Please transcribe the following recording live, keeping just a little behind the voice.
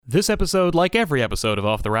This episode, like every episode of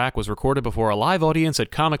Off the Rack, was recorded before a live audience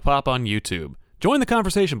at Comic Pop on YouTube. Join the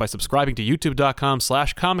conversation by subscribing to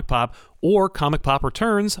youtube.com/Comic Pop or Comic Pop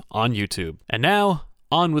Returns on YouTube. And now,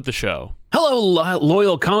 on with the show. Hello,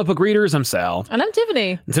 loyal comic book readers. I'm Sal. And I'm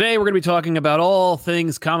Tiffany. And today we're going to be talking about all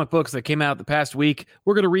things comic books that came out the past week.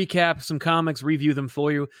 We're going to recap some comics, review them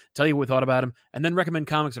for you, tell you what we thought about them, and then recommend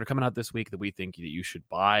comics that are coming out this week that we think that you should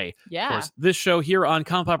buy. Yeah. Of course, this show here on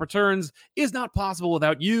Comic Pop Returns is not possible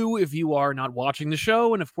without you if you are not watching the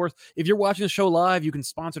show. And of course, if you're watching the show live, you can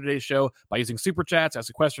sponsor today's show by using Super Chats, ask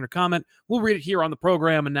a question or comment. We'll read it here on the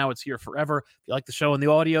program, and now it's here forever. If you like the show in the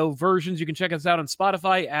audio versions, you can check us out on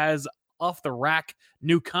Spotify as Off the Rack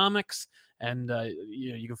New Comics, and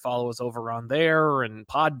you can follow us over on there and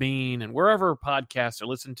Podbean and wherever podcasts are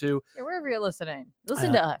listened to. Yeah, wherever you're listening,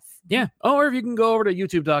 listen to us. Yeah, or if you can go over to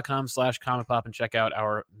youtube.com/Comic Pop and check out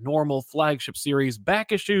our normal flagship series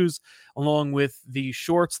back issues, along with the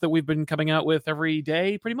shorts that we've been coming out with every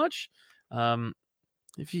day, pretty much.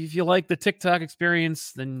 If you like the TikTok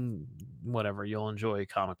experience, then whatever, you'll enjoy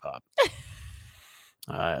Comic Pop.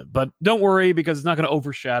 But don't worry, because it's not going to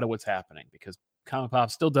overshadow what's happening, because Comic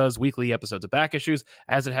Pop still does weekly episodes of back issues,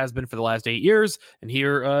 as it has been for the last 8 years. And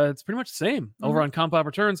here, it's pretty much the same. Over on Comic Pop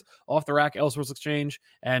Returns, Off the Rack, Elseworlds Exchange,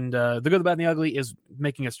 and The Good, the Bad, and the Ugly is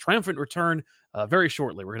making its triumphant return very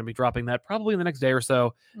shortly. We're going to be dropping that probably in the next day or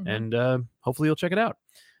so, and hopefully you'll check it out.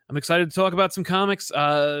 I'm excited to talk about some comics.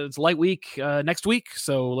 It's light week next week,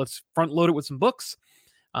 so let's front load it with some books.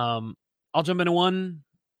 I'll jump into one.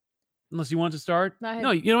 Unless you want to start.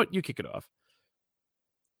 No, you know what? You kick it off.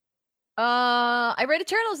 I read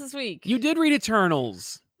Eternals this week. You did read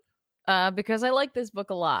Eternals. Because I like this book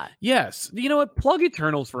a lot. Yes. You know what? Plug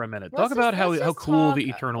Eternals for a minute. Talk about how cool the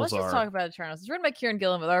Eternals are. Let's just talk about Eternals. It's written by Kieran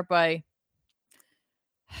Gillen with art by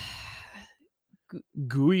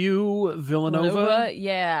Guyu Villanova.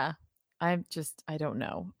 Yeah. I don't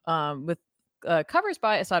know. With covers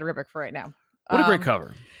by Asad Ribic for right now. What a great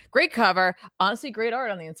cover. Great cover. Honestly, great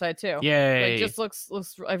art on the inside too. Yay. Like, just looks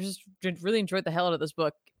I've just really enjoyed the hell out of this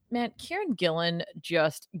book. Man, Kieran Gillen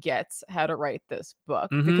just gets how to write this book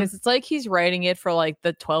because it's like he's writing it for like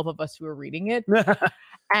the 12 of us who are reading it.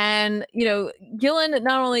 And, Gillen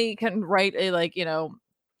not only can write a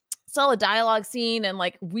solid dialogue scene and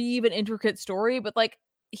like weave an intricate story, but like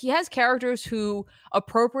he has characters who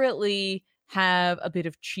appropriately have a bit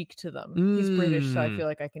of cheek to them. He's British, so I feel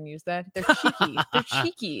like I can use that. They're cheeky. They're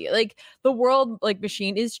cheeky. Like the world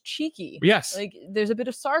machine is cheeky. Yes. Like there's a bit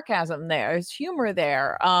of sarcasm there. There's humor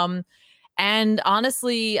there. And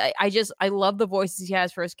honestly, I love the voices he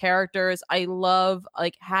has for his characters. I love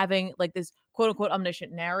having this quote unquote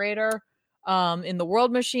omniscient narrator in the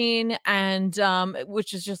World Machine, and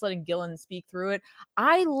which is just letting Gillen speak through it.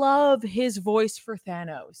 I love his voice for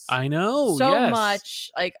Thanos. I know so much.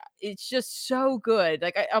 It's just so good.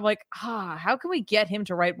 I'm like, how can we get him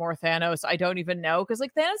to write more Thanos? I don't even know, because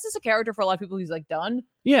Thanos is a character for a lot of people who's done.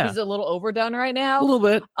 Yeah, he's a little overdone right now, a little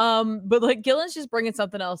bit. But Gillen's just bringing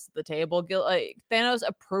something else to the table. Thanos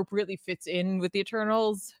appropriately fits in with the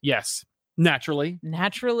Eternals. Yes, naturally,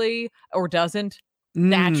 or doesn't.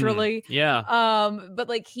 Naturally. Yeah. But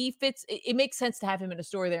he fits, it makes sense to have him in a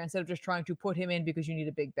story there instead of just trying to put him in because you need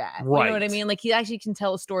a big bad. Right. You know what I mean? He actually can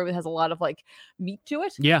tell a story that has a lot of meat to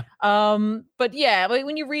it. Yeah. But yeah,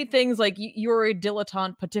 when you read things you're a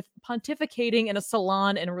dilettante pontificating in a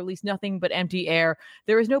salon and release nothing but empty air,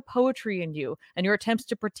 there is no poetry in you, and your attempts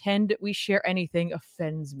to pretend we share anything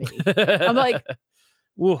offends me. I'm like,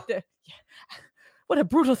 whoa. What a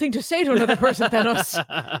brutal thing to say to another person, Thanos.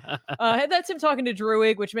 That's him talking to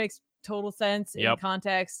Druig, which makes total sense in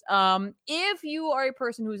context. If you are a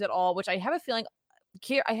person who's at all, which I have a feeling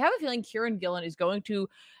Kieran Gillen is going to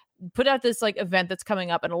put out this event that's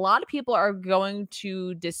coming up, and a lot of people are going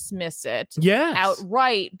to dismiss it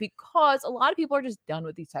outright because a lot of people are just done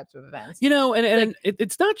with these types of events. And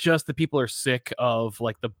it's not just that people are sick of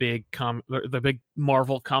the big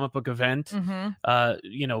Marvel comic book event,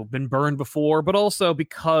 been burned before, but also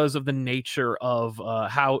because of the nature of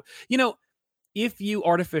how, if you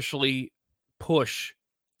artificially push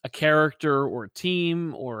a character or a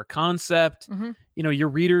team or a concept, your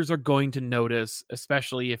readers are going to notice,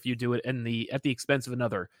 especially if you do it at the expense of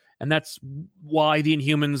another. And that's why the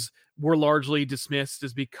Inhumans were largely dismissed,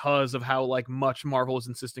 is because of how much Marvel was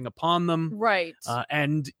insisting upon them. Right.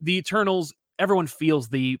 And the Eternals, everyone feels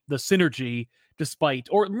the synergy, despite,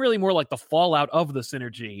 or really more like the fallout of the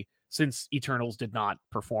synergy, since Eternals did not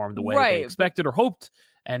perform the way they expected or hoped.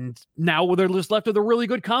 And now they're just left with a really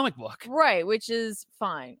good comic book. Right, which is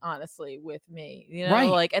fine, honestly, with me.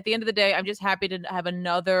 At the end of the day, I'm just happy to have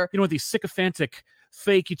another... these sycophantic,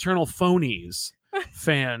 fake Eternal phonies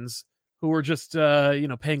fans who are just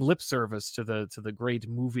paying lip service to the great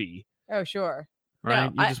movie. Oh, sure.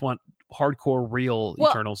 Right? No, you just want hardcore real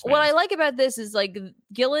Eternals fans. What I like about this is like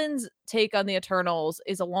Gillen's take on the Eternals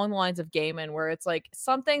is along the lines of Gaiman, where it's like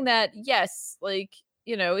something that, yes, like,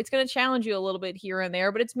 it's going to challenge you a little bit here and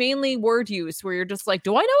there, but it's mainly word use where you're just like,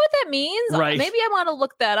 do I know what that means? Right. Maybe I want to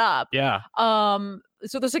look that up. Yeah.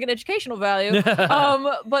 So there's like an educational value.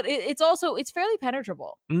 But it's fairly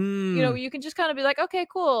penetrable. You can just kind of be like, okay,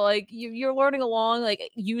 cool. Like you're learning along,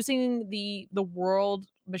 like using the world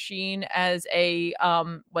machine as a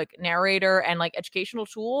like narrator and like educational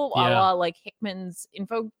tool, a la like Hickman's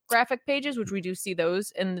infographic pages, which we do see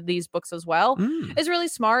those in these books as well, is really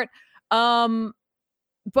smart.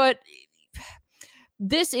 But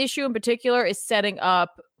this issue in particular is setting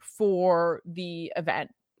up for the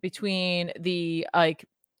event between the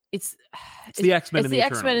it's the X-Men and the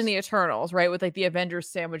X-Men and the Eternals, right? With like the Avengers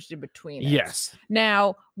sandwiched in between it. Yes.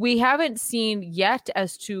 Now, we haven't seen yet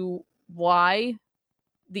as to why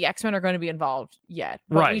the X-Men are going to be involved yet.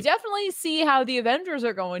 But right. We definitely see how the Avengers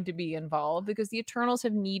are going to be involved because the Eternals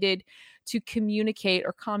have needed to communicate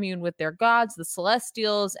or commune with their gods, the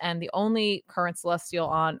Celestials, and the only current Celestial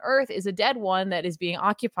on Earth is a dead one that is being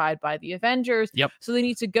occupied by the Avengers. Yep. So they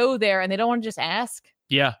need to go there and they don't want to just ask.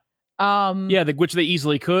 Yeah. Which they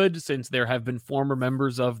easily could, since there have been former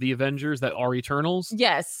members of the Avengers that are Eternals.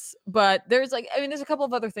 Yes, but there's a couple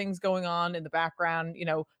of other things going on in the background.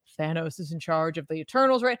 Thanos is in charge of the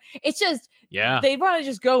Eternals, right? It's just, they want to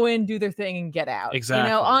just go in, do their thing, and get out.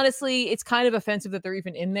 Exactly. Honestly, it's kind of offensive that they're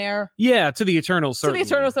even in there. Yeah, to the Eternals, certainly. To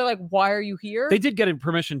the Eternals, they're like, why are you here? They did get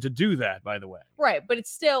permission to do that, by the way. Right, but it's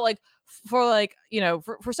still like, for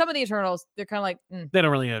some of the Eternals, they're kind of like, they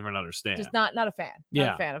don't really ever understand. Just not a fan.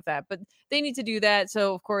 Not a fan of that. But they need to do that.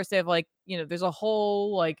 So, of course, they have there's a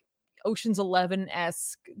whole Ocean's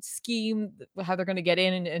 11-esque scheme, how they're going to get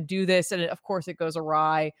in and do this. And of course, it goes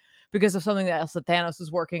awry because of something else that Thanos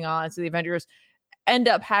is working on. So the Avengers end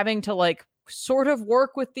up having to sort of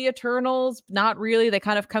work with the Eternals. Not really. They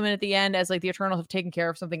kind of come in at the end as the Eternals have taken care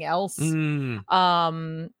of something else.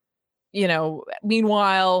 Meanwhile,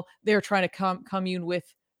 they're trying to commune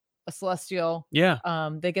with a Celestial. Yeah.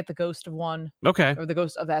 They get the ghost of one. Okay. Or the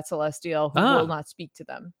ghost of that Celestial who will not speak to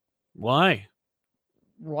them. Why?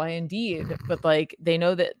 Why indeed? But they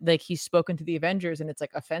know that he's spoken to the Avengers and it's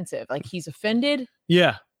offensive. He's offended.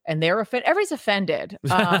 Yeah. And they're offended. Everybody's offended.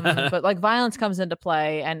 But violence comes into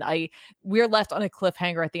play, and we're left on a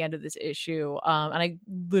cliffhanger at the end of this issue. And I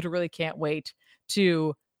literally can't wait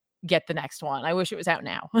to get the next one. I wish it was out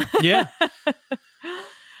now. Yeah.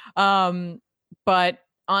 But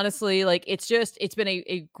honestly, it's been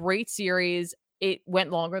a great series. It went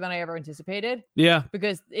longer than I ever anticipated. Yeah.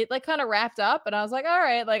 Because it kind of wrapped up and I was like, all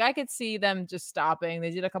right, I could see them just stopping. They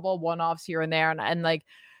did a couple of one-offs here and there. And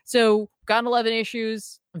so gotten 11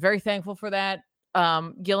 issues. I'm very thankful for that.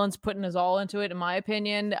 Gillen's putting his all into it, in my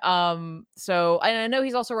opinion. So I know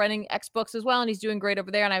he's also writing X books as well, and he's doing great over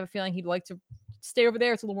there. And I have a feeling he'd like to stay over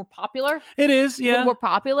there. It's a little more popular. It is, yeah. A little more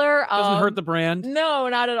popular. Doesn't hurt the brand. No,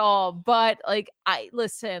 not at all. But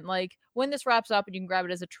when this wraps up and you can grab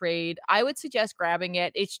it as a trade, I would suggest grabbing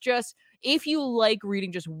it. It's just, if you like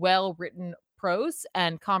reading just well-written prose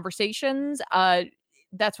and conversations,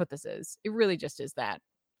 that's what this is. It really just is that.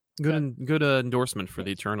 Good endorsement for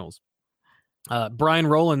the Eternals. Brian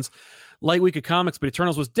Rowlands, light week of comics, but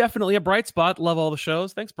Eternals was definitely a bright spot. Love all the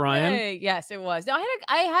shows. Thanks, Brian. Hey, yes, it was. Now,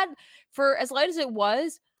 I had for as light as it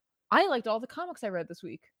was, I liked all the comics I read this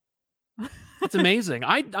week. It's amazing.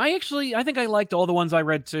 I think I liked all the ones I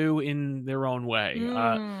read too in their own way.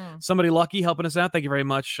 Somebody lucky helping us out. Thank you very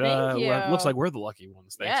much. Thank you. Looks like we're the lucky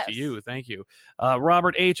ones. Thanks to you. Thank you.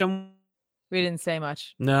 Robert H. We didn't say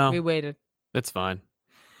much. No. We waited. It's fine.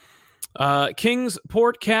 Kings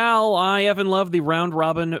Port Cal, I effing love the round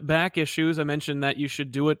robin back issues. I mentioned that you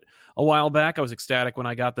should do it a while back. I was ecstatic when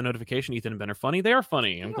I got the notification. Ethan and Ben are funny. They are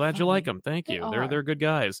funny. I'm glad you like them. Thank you. They're good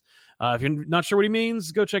guys. If you're not sure what he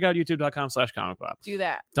means, go check out youtube.com/comicpop. Do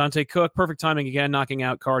that. Dante Cook, perfect timing again, knocking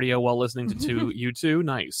out cardio while listening to you two.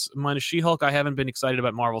 Nice. Mine is She-Hulk. I haven't been excited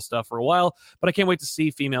about Marvel stuff for a while, but I can't wait to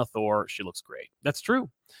see female Thor. She looks great. That's true.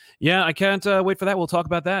 Yeah, I can't wait for that. We'll talk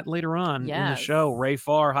about that later on in the show. Ray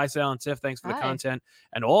Farr, hi, Sal and Tiff. Thanks for the content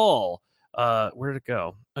and all. Where did it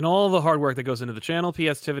go? And all the hard work that goes into the channel.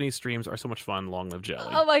 P.S. Tiffany's streams are so much fun. Long live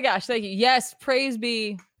Jelly. Oh my gosh, thank you. Yes, praise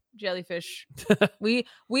be jellyfish. we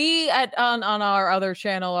on our other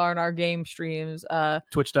channel, on our game streams,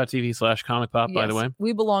 twitch.tv/comic pop, by the way.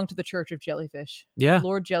 We belong to the Church of Jellyfish. Yeah.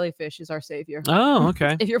 Lord Jellyfish is our savior. Oh,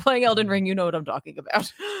 okay. If you're playing Elden Ring, you know what I'm talking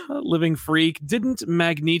about. Living Freak. Didn't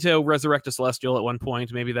Magneto resurrect a Celestial at one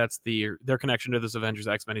point? Maybe that's their connection to this Avengers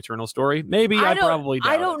X-Men Eternal story. Maybe. I probably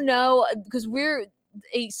doubt I don't know, because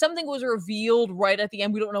something was revealed right at the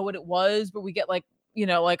end. We don't know what it was, but we get like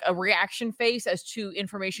a reaction face as to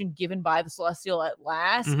information given by the Celestial at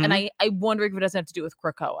last. Mhm. And I wonder if it doesn't have to do with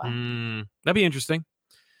Krakoa. That'd be interesting.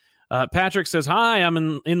 Patrick says, hi,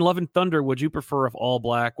 I'm in Love and Thunder. Would you prefer if All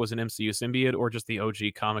Black was an MCU symbiote or just the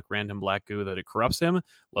OG comic random black goo that it corrupts him?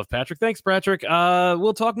 Love, Patrick. Thanks, Patrick.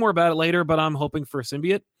 We'll talk more about it later, but I'm hoping for a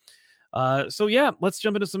symbiote. So yeah, let's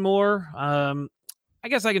jump into some more. I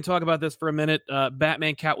guess I can talk about this for a minute.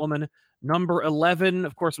 Batman Catwoman number 11,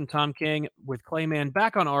 of course, from Tom King, with Clayman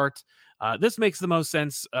back on art. This makes the most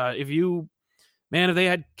sense. If they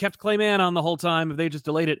had kept Clayman on the whole time, if they just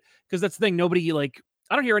delayed it, because that's the thing.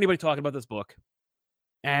 I don't hear anybody talking about this book,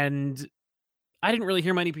 and I didn't really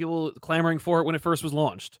hear many people clamoring for it when it first was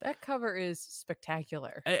launched. That cover is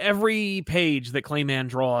spectacular. Every page that Clayman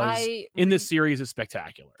draws in this series is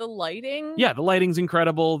spectacular. The lighting, the lighting's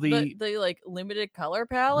incredible. The like limited color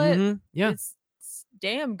palette, it's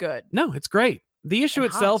damn good. No, it's great. The issue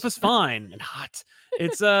itself is fine and hot.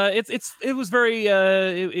 It was very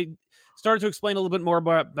it started to explain a little bit more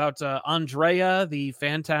about Andrea, the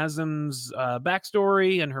Phantasm's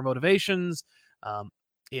backstory and her motivations.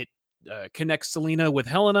 It connects Selena with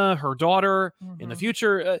Helena, her daughter, in the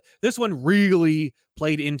future. This one really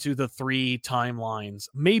played into the 3 timelines,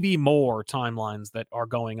 maybe more timelines that are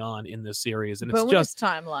going on in this series. And it's just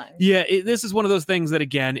timelines. Yeah, this is one of those things that,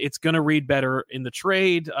 again, it's going to read better in the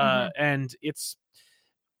trade, and it's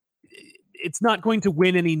not going to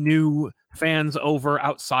win any new fans over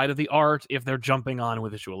outside of the art if they're jumping on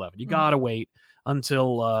with issue 11. You gotta wait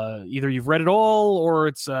until either you've read it all or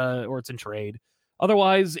it's in trade.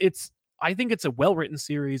 Otherwise, I think it's a well-written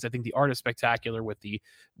series. I think the art is spectacular with the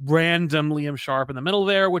random Liam Sharp in the middle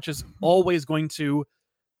there, which is always going to.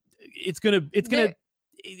 It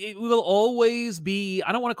will always be.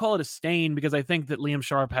 I don't want to call it a stain, because I think that Liam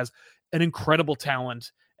Sharp has an incredible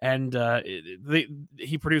talent. And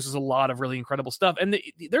he produces a lot of really incredible stuff. And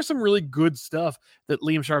there's some really good stuff that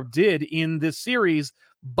Liam Sharp did in this series,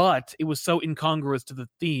 but it was so incongruous to the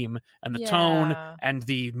theme and the tone and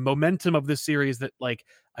the momentum of this series that, like,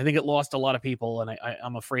 I think it lost a lot of people. And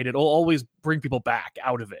I'm afraid it'll always bring people back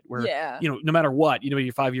out of it. Where, no matter what,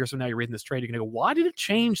 you're 5 years from now, you're reading this trade, you're going to go, why did it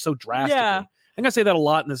change so drastically? I'm going to say that a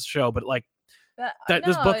lot in this show, but like,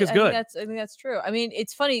 this book is good. I think that's true. I mean,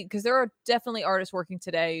 it's funny because there are definitely artists working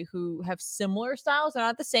today who have similar styles. They're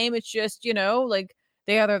not the same. It's just, like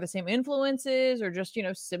they either have the same influences or just,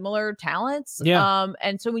 similar talents.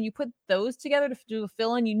 And so when you put those together to do a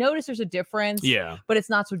fill-in, you notice there's a difference. But it's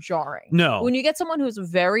not so jarring. No. When you get someone who's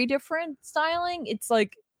very different styling, it's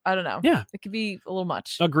like, I don't know. It could be a little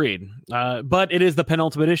much. Agreed. But it is the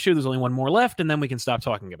penultimate issue. There's only one more left, and then we can stop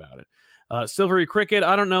talking about it. Silvery Cricket,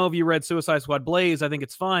 I don't know if you read Suicide Squad Blaze. I think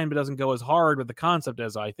it's fine, but doesn't go as hard with the concept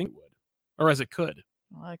as I think it would, or as it could.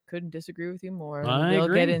 Well, I couldn't disagree with you more. We'll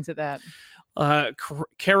get into that.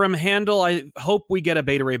 Karam Handel, I hope we get a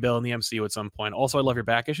Beta Ray Bill in the MCU at some point. Also, I love your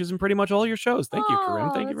back issues and pretty much all your shows. Thank you,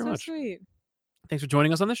 Karim. Thank you very much. Sweet. Thanks for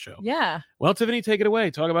joining us on this show. Yeah. Well, Tiffany, take it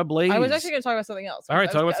away. Talk about Blaze. I was actually going to talk about something else. All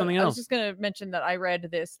right, talk about something else. I was just going to mention that I read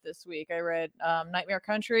this week. I read Nightmare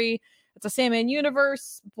Country. It's a Sandman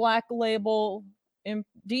Universe Black Label. In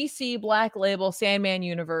DC Black Label Sandman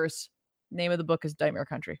Universe. Name of the book is Nightmare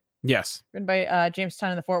Country. Yes. Written by James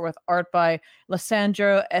Tynion IV with art by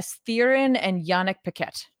Lissandro Esthirin and Yannick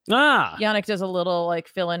Paquette. Yannick does a little like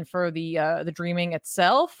fill in for the Dreaming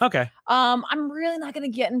itself. Okay. I'm really not going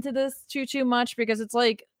to get into this too much because it's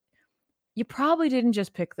like you probably didn't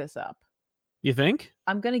just pick this up. You think?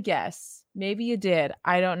 I'm going to guess. Maybe you did.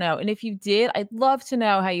 I don't know. And if you did, I'd love to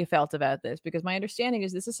know how you felt about this, because my understanding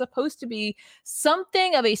is this is supposed to be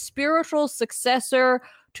something of a spiritual successor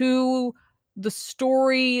to the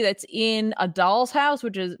story that's in A Doll's House,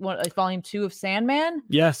 which is volume 2 of Sandman.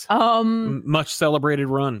 Yes. Much celebrated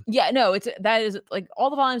run. Yeah, no, that is like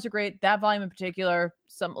all the volumes are great. That volume in particular,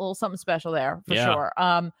 a little something special there for sure.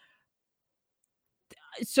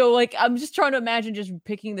 So like I'm just trying to imagine just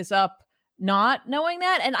picking this up, not knowing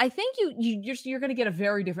that, and I think you're going to get a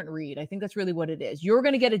very different read. I think that's really what it is. You're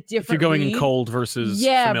going to get a different. If you're going read. In cold versus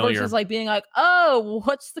familiar. Versus like being like, oh,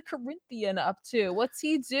 what's the Corinthian up to? What's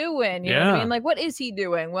he doing? You know what I mean? Like, what is he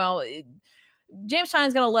doing? Well, James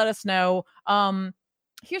Tynion's going to let us know.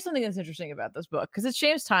 here's something that's interesting about this book, because it's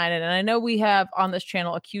James Tynion, and I know we have on this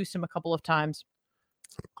channel accused him a couple of times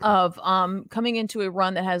of coming into a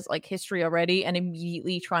run that has like history already and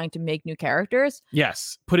immediately trying to make new characters.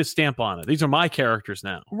 Yes, put his stamp on it. These are my characters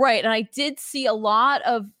now. Right. And I did see a lot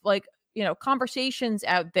of like, you know, conversations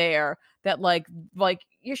out there that like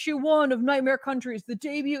issue 1 of Nightmare Country is the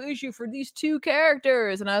debut issue for these 2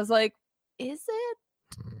 characters. And I was like, is it?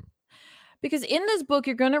 Because in this book,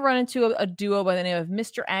 you're going to run into a duo by the name of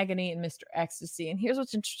Mr. Agony and Mr. Ecstasy. And here's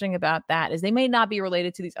what's interesting about that is they may not be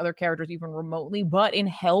related to these other characters even remotely, but in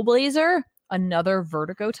Hellblazer, another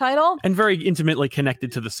Vertigo title. And very intimately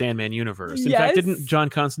connected to the Sandman universe. In fact, didn't John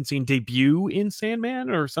Constantine debut in Sandman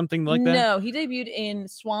or something like that? No, he debuted in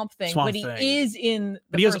Swamp Thing, but he is in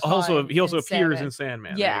the he also appears Sandman. in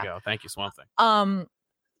Sandman. Yeah. There you go. Thank you, Swamp Thing.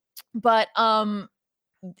 But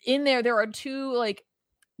in there are 2 like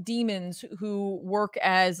demons who work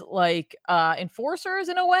as like enforcers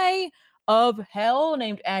in a way of hell,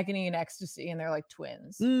 named Agony and Ecstasy, and they're like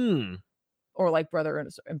twins. Or like brother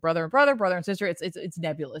and sister. It's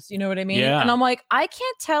nebulous, you know what I mean? Yeah. And I'm like, I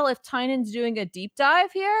can't tell if Tynion's doing a deep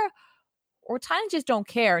dive here or Tynion just don't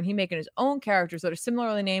care and he making his own characters that are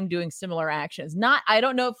similarly named doing similar actions. I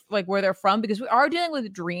don't know if like where they're from, because we are dealing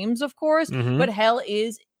with dreams, of course, but hell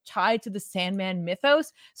is tied to the Sandman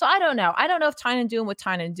mythos. So I don't know. I don't know if Tynion doing what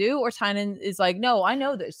Tynion do, or Tynion is like, no, I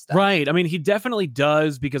know this stuff. Right. I mean, he definitely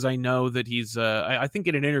does, because I know that he's I think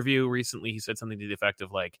in an interview recently he said something to the effect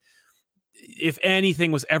of like, if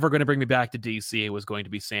anything was ever going to bring me back to DC, it was going to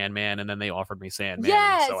be Sandman, and then they offered me Sandman,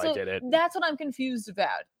 so I did it. That's what I'm confused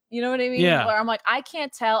about. You know what I mean? Yeah. Where I'm like, I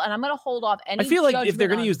can't tell, and I'm going to hold off any I feel like if they're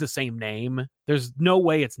going to use the same name, there's no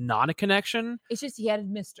way it's not a connection. It's just he added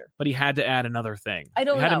Mr. But he had to add another thing. I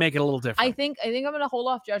don't know. He had to make it a little different. I think I'm going to hold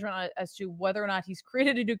off judgment on it as to whether or not he's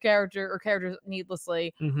created a new character or characters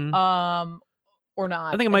needlessly, or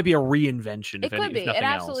not. I think it might be a reinvention. It could be. It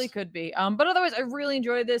absolutely could be. But otherwise, I really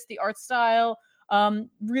enjoyed this. The art style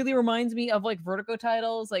really reminds me of like Vertigo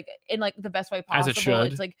titles, like in like the best way possible. As it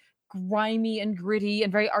should. It's like grimy and gritty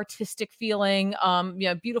and very artistic feeling.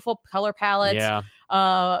 Beautiful color palettes. Yeah.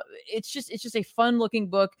 It's just a fun looking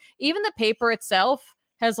book. Even the paper itself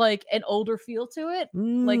has like an older feel to it,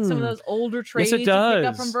 like some of those older trades yes, it does. You pick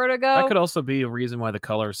up from Vertigo. That could also be a reason why the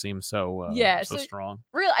color seems so strong.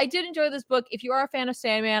 Really, I did enjoy this book. If you are a fan of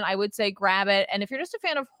Sandman, I would say grab it. And if you're just a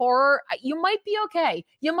fan of horror, you might be okay.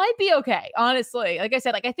 Honestly. Like I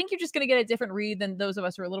said, like I think you're just going to get a different read than those of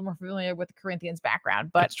us who are a little more familiar with the Corinthians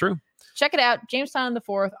background. But that's true. Check it out. James Tynion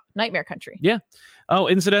IV, Nightmare Country. Yeah. Oh,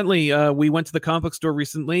 incidentally, we went to the comic book store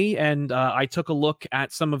recently, and I took a look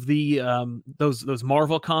at some of the those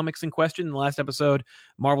Marvel comics in question. In the last episode,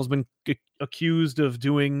 Marvel's been accused of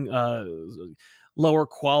doing lower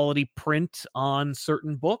quality print on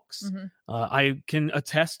certain books. I can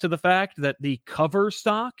attest to the fact that the cover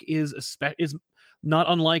stock is not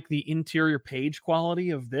unlike the interior page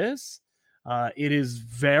quality of this. It is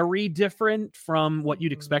very different from what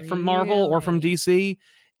you'd expect from Marvel or from DC.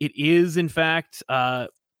 It is, in fact,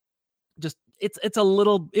 just it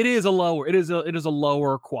is a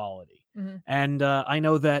lower quality. And I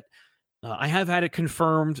know that I have had it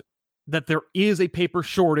confirmed that there is a paper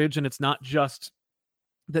shortage, and it's not just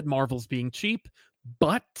that Marvel's being cheap,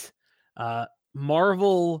 but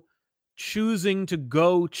Marvel choosing to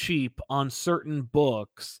go cheap on certain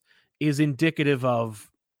books is indicative of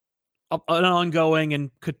an ongoing and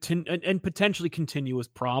potentially continuous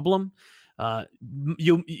problem.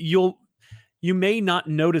 You may not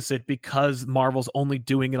notice it because Marvel's only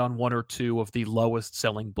doing it on 1 or 2 of the lowest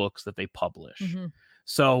selling books that they publish.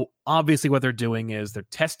 So obviously what they're doing is they're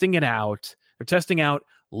testing it out. They're testing out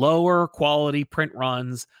lower quality print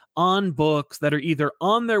runs on books that are either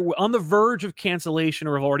on the verge of cancellation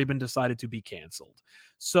or have already been decided to be canceled.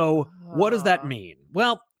 So what does that mean?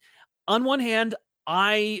 Well, on one hand,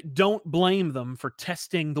 I don't blame them for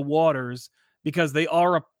testing the waters, because they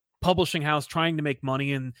are a publishing house trying to make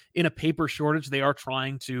money, and in a paper shortage, they are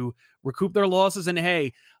trying to recoup their losses. And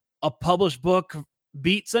hey, a published book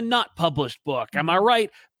beats a not published book. Am I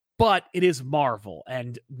right? But it is Marvel.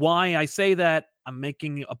 And why I say that, I'm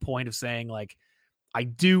making a point of saying, like, I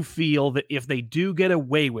do feel that if they do get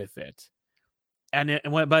away with it, and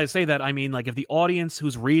by I say that, I mean, like, if the audience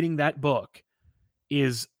who's reading that book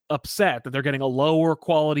is upset that they're getting a lower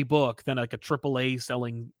quality book than like a AAA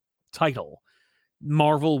selling title,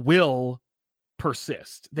 Marvel will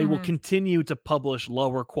persist. They will continue to publish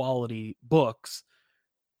lower quality books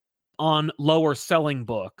on lower selling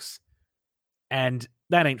books, and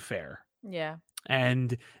that ain't fair. Yeah.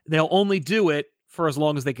 And they'll only do it for as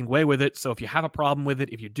long as they can get away with it. So if you have a problem with it,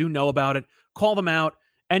 if you do know about it, call them out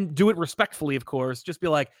and do it respectfully, of course. Just be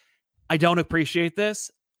like, I don't appreciate this.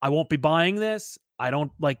 I won't be buying this. I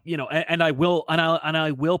don't like, and I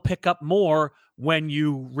will pick up more when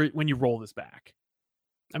you roll this back.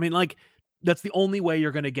 I mean, like, that's the only way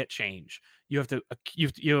you're going to get change. You have to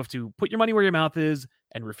put your money where your mouth is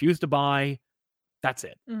and refuse to buy. That's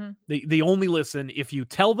it. Mm-hmm. They only listen if you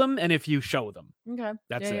tell them and if you show them. Okay.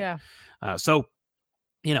 That's it. Yeah. So,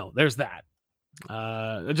 there's that.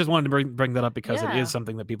 I just wanted to bring that up because it is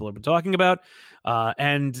something that people have been talking about,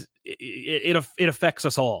 and it affects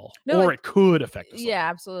us all, or it could affect us. Yeah, all.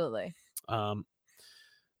 Absolutely.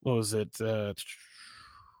 What was it? Did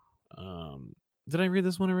I read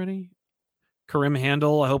this one already? Karim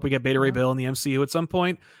Handel. I hope we get Beta Ray Bill in the MCU at some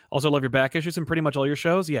point. Also, love your back issues and pretty much all your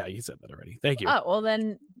shows. Yeah, you said that already. Thank you. Oh, well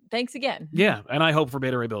then, thanks again. Yeah, and I hope for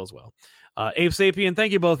Beta Ray Bill as well. Abe Sapien,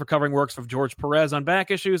 thank you both for covering works of George Perez on back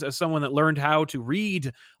issues. As someone that learned how to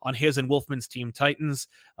read on his and Wolfman's Teen Titans,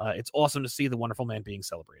 it's awesome to see the wonderful man being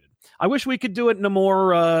celebrated. I wish we could do it in a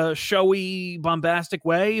more showy, bombastic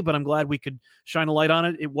way, but I'm glad we could shine a light on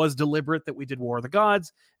it. It was deliberate that we did War of the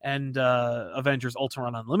Gods and Avengers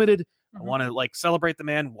Ultron Unlimited. I want to celebrate the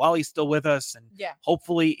man while he's still with us, and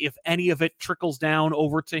hopefully, if any of it trickles down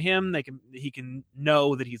over to him, he can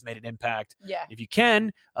know that he's made an impact. Yeah. If you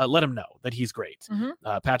can, let him know that he's great.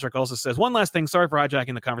 Patrick also says, one last thing. Sorry for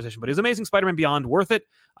hijacking the conversation, but is Amazing Spider-Man Beyond worth it?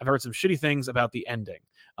 I've heard some shitty things about the ending.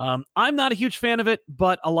 I'm not a huge fan of it,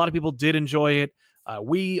 but a lot of people did enjoy it.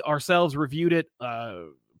 We ourselves reviewed it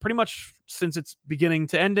pretty much since its beginning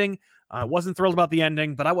to ending. Wasn't thrilled about the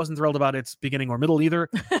ending, but I wasn't thrilled about its beginning or middle either.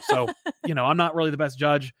 So, I'm not really the best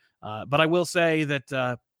judge. But I will say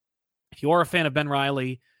that if you are a fan of Ben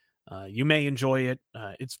Reilly, you may enjoy it.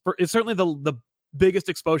 It's certainly the biggest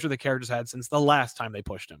exposure the character's had since the last time they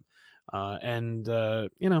pushed him.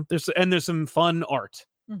 There's some fun art.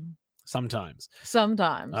 Sometimes.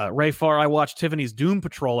 Ray Farr, I watched Tiffany's Doom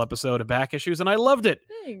Patrol episode of Back Issues, and I loved it.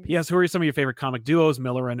 Thanks. Yes, who are some of your favorite comic duos?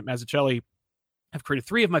 Miller and Mazzucchelli have created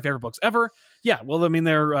 3 of my favorite books ever. Yeah, well, I mean,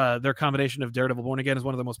 their combination of Daredevil Born Again is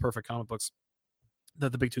one of the most perfect comic books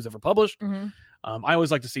that the Big Two's ever published. I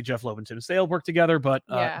always like to see Jeff Loeb and Tim Sale work together, but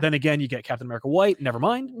then again, you get Captain America White. Never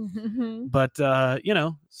mind. But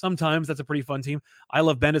sometimes that's a pretty fun team. I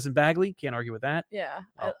love Bendis and Bagley. Can't argue with that. Yeah,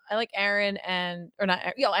 I like Aaron and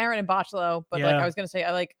Botchlo, but I was gonna say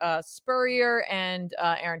I like Spurrier and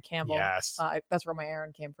Aaron Campbell. Yes, that's where my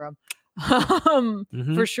Aaron came from.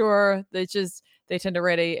 For sure. They tend to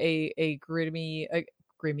write a grimy,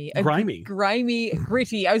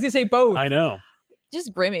 gritty. I was gonna say both. I know.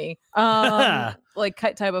 Just grimy, type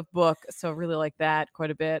of book. So really like that quite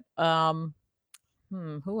a bit. Who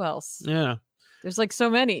else? Yeah, there's so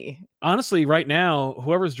many. Honestly, right now,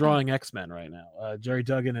 whoever's drawing X-Men right now, Jerry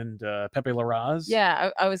Duggan and Pepe Larraz.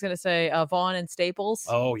 Yeah, I was gonna say Vaughn and Staples.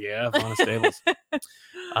 Oh yeah, Vaughn and Staples.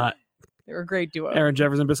 They were a great duo. Aaron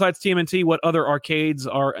Jefferson. Besides TMNT, what other arcades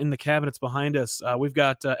are in the cabinets behind us? We've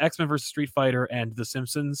got X-Men vs. Street Fighter and The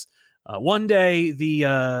Simpsons. One day, the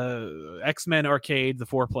X-Men arcade, the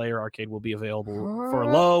 4-player arcade, will be available for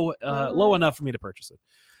low enough for me to purchase it.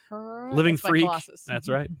 Living Freak. That's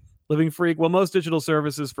right. Living Freak. Well, most digital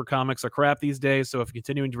services for comics are crap these days, so if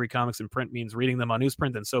continuing to read comics in print means reading them on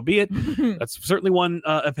newsprint, then so be it. That's certainly one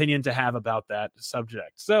opinion to have about that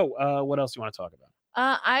subject. So what else do you want to talk about?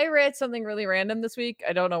 I read something really random this week.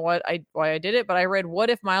 I don't know why I did it, but I read "What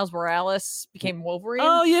if Miles Morales became Wolverine?"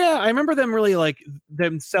 Oh yeah, I remember them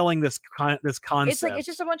them selling this concept. It's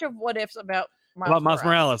just a bunch of what ifs about Miles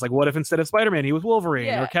Morales. Like, what if instead of Spider-Man he was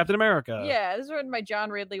Wolverine or Captain America? Yeah, this is written by John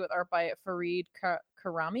Ridley with art by Fareed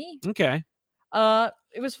Karami. Okay.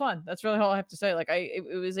 It was fun. That's really all I have to say.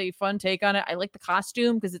 It was a fun take on it. I like the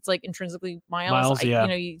costume because it's intrinsically Miles.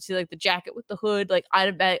 You see the jacket with the hood.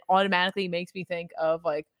 I automatically makes me think of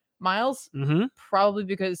Miles. Probably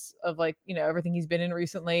because of everything he's been in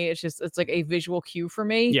recently. It's a visual cue for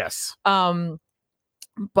me. Yes.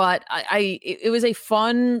 But it was a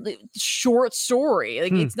fun short story.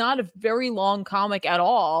 It's not a very long comic at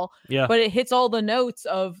all. Yeah. But it hits all the notes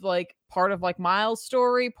of part of Miles'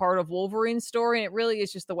 story, part of Wolverine's story, and it really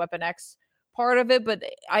is just the Weapon X part of it. But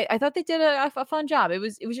I thought they did a fun job. It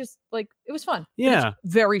was just it was fun. Yeah.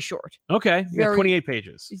 Very short. Okay. Yeah, 28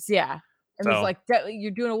 pages. Yeah. And it's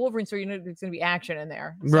you're doing a Wolverine story, there's gonna be action in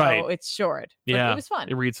there. So right. It's short. Yeah. It was fun.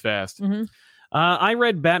 It reads fast. I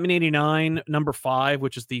read Batman 89 number 5,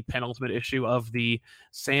 which is the penultimate issue of the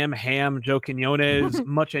Sam Hamm, Joe Quinones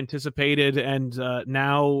much anticipated and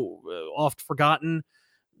now oft forgotten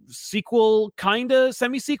sequel,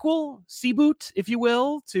 semi-sequel, reboot, if you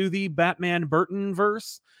will, to the Batman Burton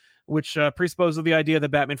verse, which presupposes the idea that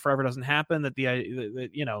Batman Forever doesn't happen, that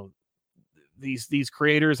these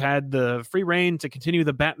creators had the free reign to continue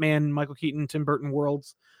the Batman, Michael Keaton, Tim Burton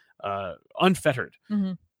worlds unfettered.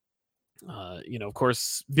 Of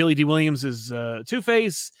course, Billy D. Williams is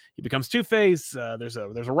Two-Face. He becomes Two-Face. There's a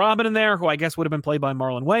Robin in there who I guess would have been played by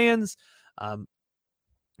Marlon Wayans.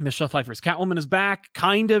 Michelle Pfeiffer's Catwoman is back,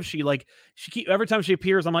 kind of. Every time she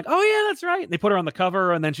appears, I'm like, oh yeah, that's right. They put her on the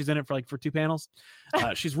cover, and then she's in it for 2 panels.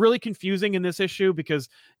 She's really confusing in this issue because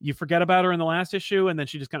you forget about her in the last issue, and then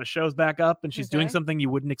she just kind of shows back up, and she's doing something you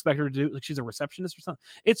wouldn't expect her to do, like she's a receptionist or something.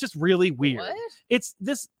 It's just really weird. What? It's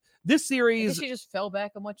this series. She just fell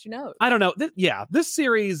back on what you know. I don't know. This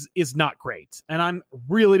series is not great, and I'm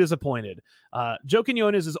really disappointed. Joe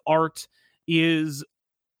Quinones's art is.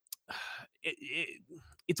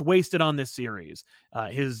 It's wasted on this series.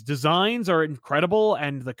 His designs are incredible,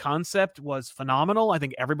 and the concept was phenomenal. I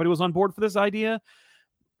think everybody was on board for this idea.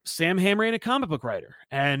 Sam Hamm ain't a comic book writer,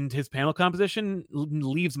 and his panel composition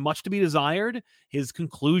leaves much to be desired. His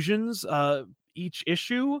conclusions, each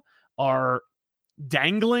issue, are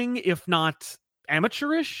dangling, if not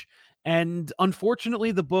amateurish, and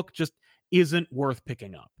unfortunately, the book just isn't worth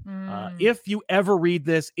picking up. If you ever read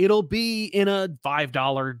this, it'll be in a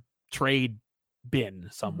 $5 trade bin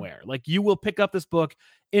somewhere. Like, you will pick up this book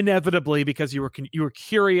inevitably because you were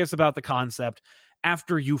curious about the concept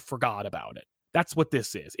after you forgot about it. That's what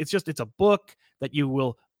this is. It's a book that you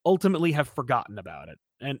will ultimately have forgotten about it,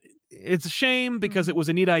 and it's a shame because it was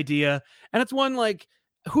a neat idea, and it's one, like,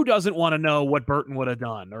 who doesn't want to know what Burton would have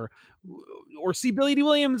done, or see Billy D.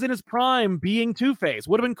 Williams in his prime being Two-Face?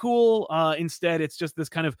 Would have been cool. Instead, it's just this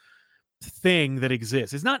kind of thing that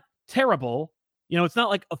exists. It's not terrible. It's not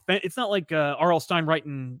like R.L. Stine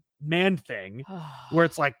writing Man-Thing, where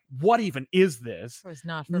it's like, what even is this? It was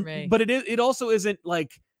not for me. But it also isn't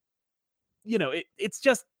like, it's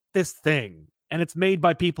just this thing, and it's made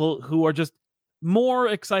by people who are just more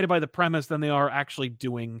excited by the premise than they are actually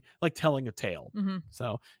doing, like, telling a tale.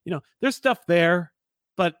 So, there's stuff there,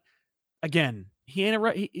 but again,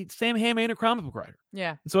 Sam Hamm ain't a comic book writer.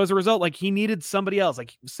 Yeah. And so as a result, like, he needed somebody else.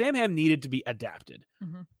 Like, Sam Hamm needed to be adapted.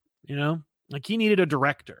 Like, he needed a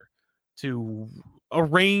director to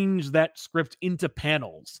arrange that script into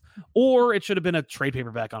panels, or it should have been a trade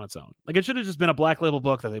paperback on its own. Like, it should have just been a Black Label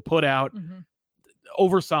book that they put out,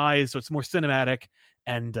 oversized, so it's more cinematic,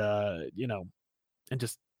 and and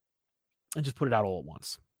just put it out all at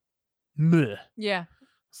once. Meh. Yeah.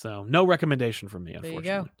 So no recommendation from me, unfortunately.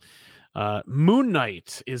 There you go. Moon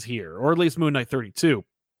Knight is here, or at least Moon Knight 32.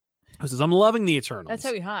 Who says, I'm loving the Eternals. That's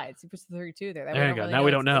how he hides. He puts the 32 there. There you go. Now we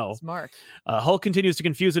don't know. It's marked. Hulk continues to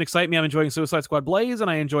confuse and excite me. I'm enjoying Suicide Squad Blaze, and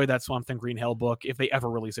I enjoyed that Swamp Thing Green Hell book. If they ever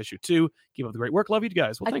release issue 2, keep up the great work. Love you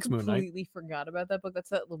guys. Well, thanks, Moon Knight. I completely forgot about that book. That's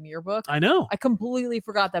that Lemire book. I know. I completely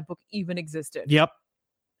forgot that book even existed. Yep.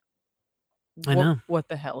 I know. What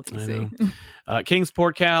the hell, DC?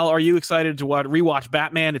 Kingsport Cal, are you excited to rewatch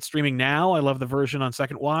Batman? It's streaming now. I love the version on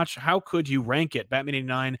second watch. How could you rank it? Batman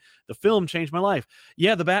 89, the film changed my life.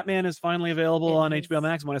 Yeah, the Batman is finally available on HBO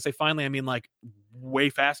Max. When I say finally, I mean like way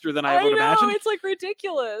faster than I would imagine. It's like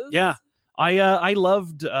ridiculous. Yeah. I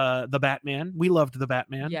loved the Batman. We loved the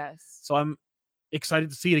Batman. Yes. So I'm excited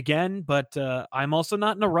to see it again, but I'm also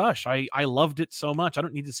not in a rush. I loved it so much. I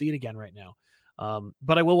don't need to see it again right now.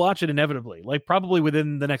 But I will watch it inevitably, like probably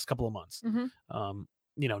within the next couple of months.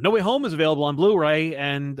 No Way Home is available on Blu-ray,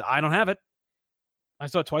 and I don't have it. I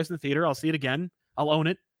saw it twice in the theater. I'll see it again. I'll own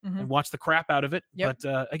it and watch the crap out of it. Yep.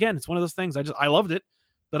 But again, it's one of those things. I loved it,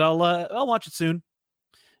 but I'll watch it soon.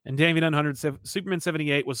 And Damien 100, Superman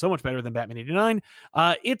 78 was so much better than Batman 89.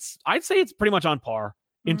 I'd say it's pretty much on par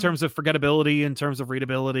in terms of forgettability, in terms of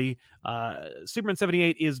readability. Superman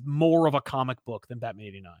 78 is more of a comic book than Batman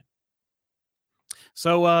 89.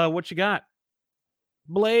 So what you got?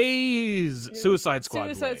 Blaze, Suicide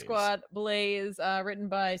Squad. Squad, Blaze, written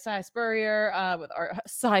by Cy Spurrier, with our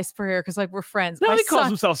Cy Spurrier, because like we're friends. No, he calls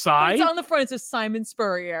himself Cy. It's on the front. It says Simon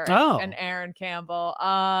Spurrier and Aaron Campbell.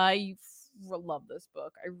 I love this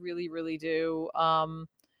book. I really, really do.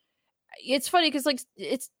 It's funny because like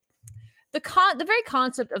it's the very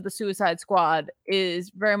concept of the Suicide Squad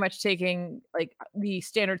is very much taking like the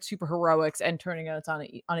standard superheroics and turning it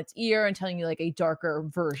on its ear and telling you like a darker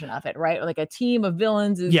version of it, right? Like a team of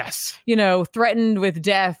villains is, threatened with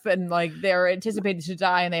death and like they're anticipated to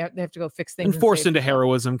die and they have to go fix things. And forced into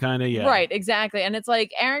heroism, kind of, yeah. Right, exactly. And it's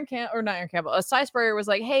like not Aaron Campbell, Cy Spurrier was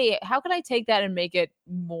like, hey, how can I take that and make it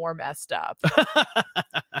more messed up?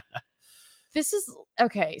 This is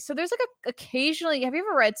okay. So there's like occasionally, have you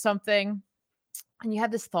ever read something and you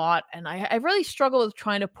had this thought, and I really struggle with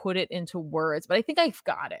trying to put it into words, but I think I've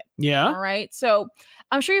got it. Yeah. All right. So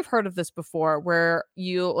I'm sure you've heard of this before, where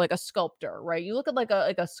you like a sculptor, right? You look at like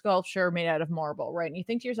a sculpture made out of marble, right? And you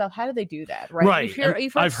think to yourself, how did they do that? Right.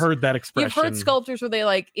 Right. I've heard that expression. You've heard sculptures where they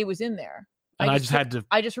like it was in there. And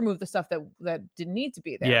I just removed the stuff that didn't need to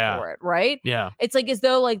be there for it, right? Yeah. It's like as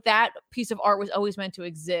though like that piece of art was always meant to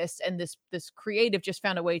exist, and this creative just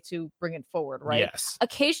found a way to bring it forward, right? Yes.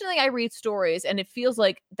 Occasionally I read stories and it feels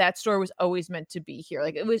like that story was always meant to be here.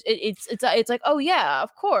 Like it's like, oh yeah,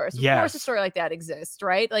 of course a story like that exists,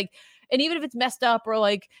 right? Like, and even if it's messed up or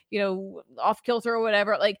like, you know, off kilter or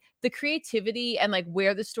whatever, like the creativity and like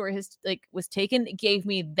where the story was taken gave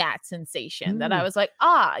me that sensation that I was like,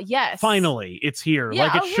 yes, finally it's here.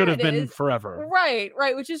 Like it should have been forever. Right.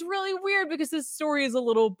 Which is really weird because this story is a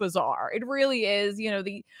little bizarre. It really is. You know,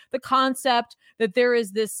 the concept that there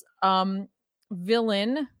is this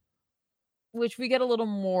villain, which we get a little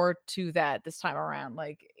more to that this time around.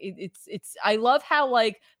 Like it's I love how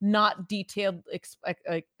like not detailed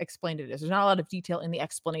explained it is. There's not a lot of detail in the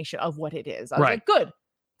explanation of what it is. I was like, good.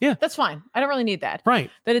 Yeah, that's fine. I don't really need that.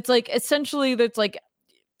 Right. That it's like essentially that's like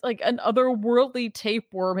an otherworldly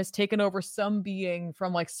tapeworm has taken over some being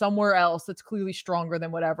from like somewhere else that's clearly stronger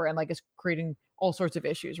than whatever, and like is creating all sorts of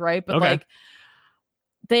issues, right? But like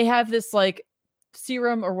they have this like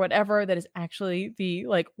serum or whatever that is actually the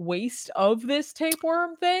like waste of this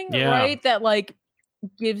tapeworm thing, right? That like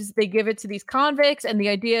they give it to these convicts, and the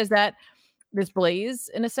idea is that this blaze,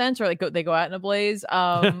 in a sense, or like they go out in a blaze,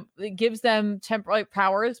 it gives them temporary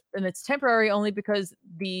powers, and it's temporary only because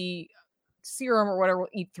the serum or whatever will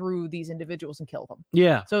eat through these individuals and kill them.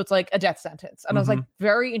 Yeah. So it's like a death sentence. And I was like,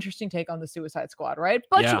 very interesting take on the Suicide Squad, right?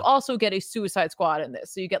 But you also get a Suicide Squad in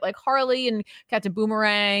this. So you get like Harley and Captain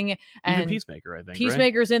Boomerang and even Peacemaker, I think.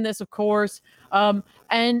 Peacemaker's in this, of course.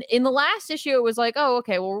 And in the last issue, it was like, oh,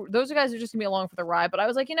 okay, well, those guys are just gonna be along for the ride. But I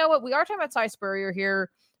was like, you know what? We are talking about Cy Spurrier here.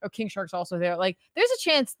 Oh, King Shark's also there. Like, there's a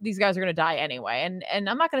chance these guys are gonna die anyway. And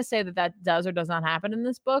I'm not gonna say that does or does not happen in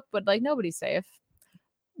this book, but like nobody's safe.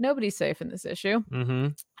 Nobody's safe in this issue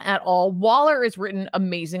at all. Waller is written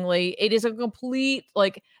amazingly. It is a complete,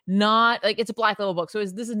 like, not like it's a Black Label book. So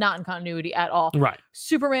this is not in continuity at all. Right.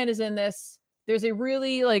 Superman is in this. There's a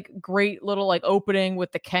really like great little like opening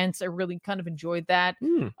with the Kents. I really kind of enjoyed that.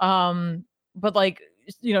 But like,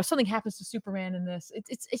 you know, something happens to Superman in this.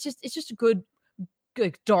 It's just a good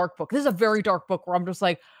dark book. This is a very dark book where I'm just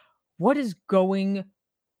like, what is going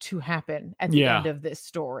to happen at the end of this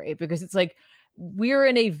story? Because it's like, we're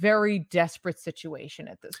in a very desperate situation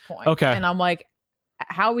at this point. Okay. And I'm like,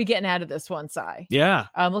 how are we getting out of this one, Cy? Yeah.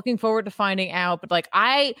 I'm looking forward to finding out. But like,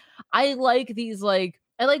 I like these, like,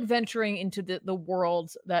 I like venturing into the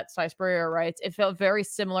worlds that Cy Spurrier writes. It feels very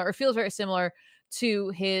similar to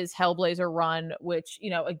his Hellblazer run, which, you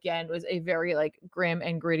know, again, was a very like grim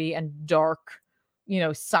and gritty and dark, you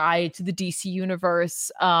know, side to the DC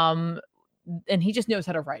universe. And he just knows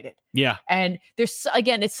how to write it. Yeah. And there's,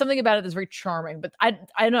 again, it's something about it that's very charming, but I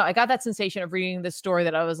don't know. I got that sensation of reading this story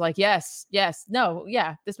that I was like, this makes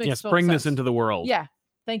bring sense. This into the world. Yeah.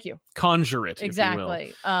 Thank you. Conjure it.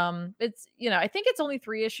 Exactly. It's, you know, I think it's only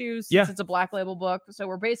 3 issues since it's a Black Label book. So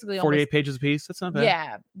we're basically 48 pages a piece. That's not bad.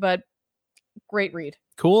 Yeah. But great read.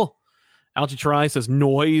 Cool. Algie Try says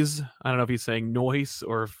noise. I don't know if he's saying noise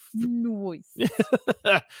or noise.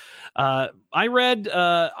 I read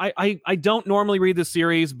I don't normally read this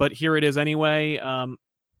series, but here it is anyway.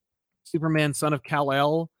 Superman Son of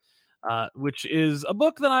Kal-El, which is a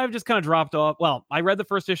book that I've just kind of dropped off. Well, I read the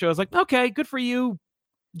first issue. I was like, okay, good for you,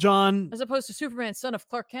 John. As opposed to Superman Son of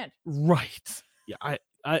Clark Kent. Right. Yeah,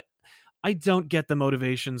 I don't get the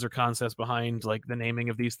motivations or concepts behind like the naming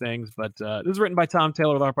of these things, but this is written by Tom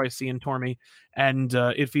Taylor with art by Cian Tormey, and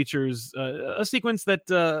it features a sequence that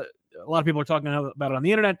a lot of people are talking about it on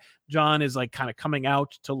the internet. John is like kind of coming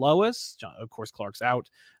out to Lois. John, of course, Clark's out,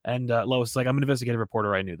 and Lois is like, "I'm an investigative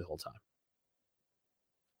reporter. I knew the whole time."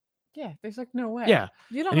 Yeah, there's like no way. Yeah,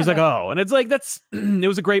 you don't. And he's like, "Oh," and it's like that's. It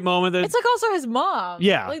was a great moment. It's like also his mom.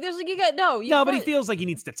 Yeah, like there's like but he feels like he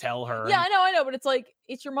needs to tell her. Yeah, I know, but it's like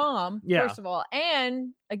it's your mom. Yeah. First of all,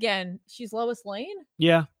 and again, she's Lois Lane.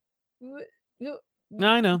 Yeah.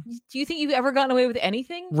 I know. Do you think you've ever gotten away with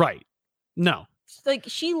anything? Right. No. Like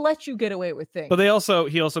she lets you get away with things. But he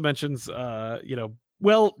also mentions, you know.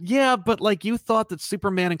 Well, yeah, but like you thought that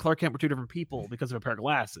Superman and Clark Kent were 2 different people because of a pair of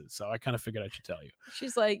glasses. So I kind of figured I should tell you.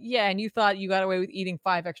 She's like, yeah, and you thought you got away with eating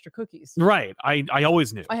 5 extra cookies. Right. I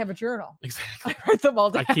always knew. I have a journal. Exactly. I write them all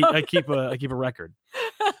down. I keep a record.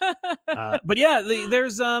 But yeah,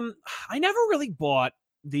 there's I never really bought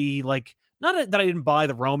the like that I didn't buy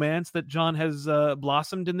the romance that John has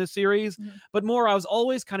blossomed in this series, but more I was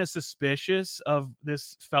always kind of suspicious of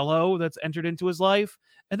this fellow that's entered into his life.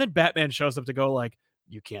 And then Batman shows up to go like,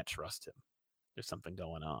 you can't trust him. There's something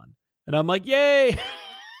going on. And I'm like, yay.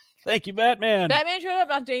 Thank you, Batman. Batman showed up,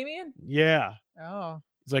 not Damian? Yeah. Oh.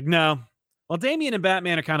 He's like, no. Well, Damian and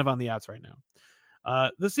Batman are kind of on the outs right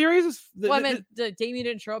now. The series is... Damian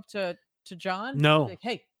didn't show up to John? No. Like,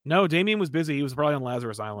 hey. No, Damian was busy. He was probably on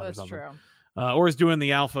Lazarus Island or something. That's true. Or is doing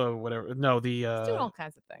the alpha, whatever. No, He's doing all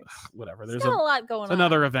kinds of things. Whatever. There's a lot going on.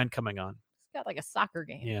 Another event coming on. He's got like a soccer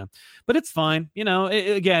game. Yeah, but it's fine. You know,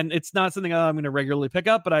 again, it's not something I'm going to regularly pick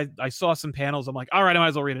up, but I saw some panels. I'm like, all right, I might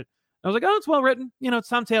as well read it. I was like, oh, it's well written. You know, it's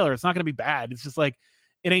Tom Taylor. It's not going to be bad. It's just like,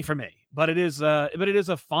 it ain't for me. But it is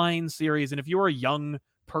a fine series. And if you're a young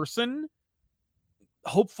person,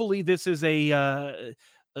 hopefully this is a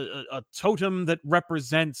totem that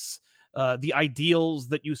represents the ideals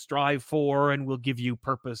that you strive for and will give you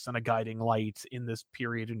purpose and a guiding light in this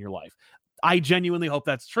period in your life. I genuinely hope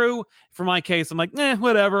that's true. For my case, I'm like,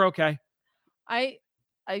 whatever, okay. I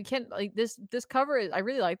can't like this cover is I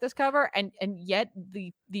really like this cover, and yet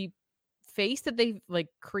the face that they like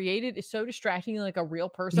created is so distracting, like a real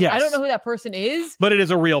person. Yes. I don't know who that person is, but it is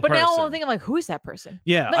a real person. But now I'm thinking like, who is that person?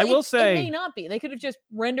 Yeah, but I will say it may not be. They could have just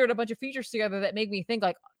rendered a bunch of features together that make me think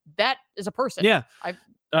like that is a person. Yeah.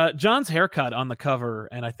 John's haircut on the cover,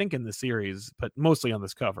 and I think in the series, but mostly on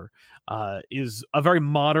this cover, is a very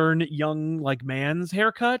modern young like man's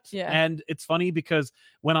haircut. Yeah. And it's funny because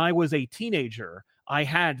when I was a teenager, I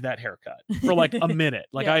had that haircut for like a minute.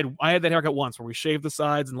 Like Yeah. I had that haircut once where we shaved the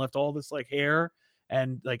sides and left all this like hair,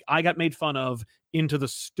 and like I got made fun of into the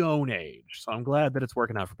Stone Age. So I'm glad that it's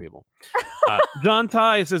working out for people. John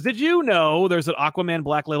Ty says, did you know there's an Aquaman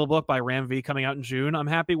Black Label book by Ram V coming out in June? I'm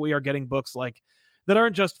happy we are getting books like that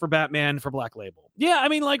aren't just for Batman for Black Label. Yeah, I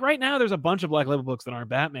mean, like right now there's a bunch of Black Label books that aren't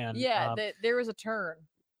Batman. Yeah, there was a turn.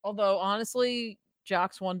 Although honestly,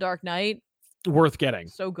 Jock's One Dark Knight, worth getting.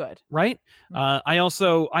 so good. Right?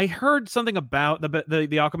 I heard something about the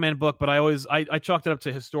Aquaman book, but I chalked it up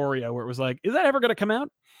to Historia, where it was like, is that ever going to come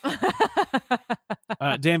out?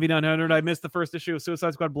 Dan V900, I missed the first issue of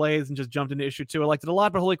Suicide Squad Blaze and just jumped into issue 2. I liked it a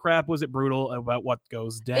lot, but holy crap, was it brutal about what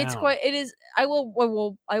goes down. It is. I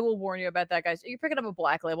will warn you about that, guys. You're picking up a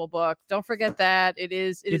Black Label book. Don't forget that.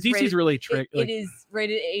 DC's rated, really tricky. It is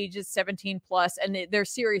rated ages 17 plus, and they're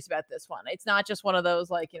serious about this one. It's not just one of those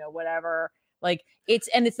like, whatever. Like it's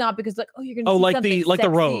not because like, oh, you're gonna see something the sexy.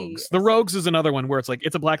 Rogues. The Rogues is another one where it's like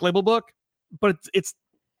it's a Black Label book, but it's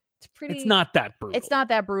not that brutal. It's not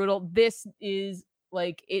that brutal. This is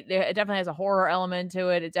like it definitely has a horror element to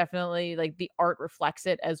it. It definitely like the art reflects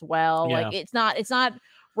it as well. Yeah. Like it's not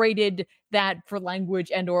rated that for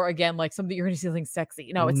language and or again like something you're gonna see something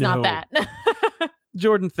sexy. No, it's not that.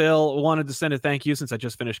 Jordan Thill wanted to send a thank you since I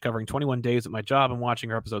just finished covering 21 days at my job, and watching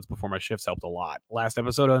her episodes before my shifts helped a lot. Last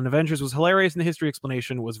episode on Avengers was hilarious, and the history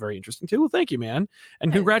explanation was very interesting too. Well, thank you, man.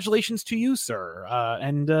 And congratulations to you, sir.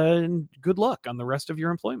 And good luck on the rest of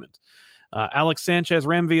your employment. Alex Sanchez,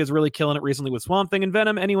 Ramvi is really killing it recently with Swamp Thing and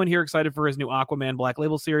Venom. Anyone here excited for his new Aquaman Black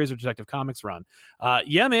Label series or Detective Comics run?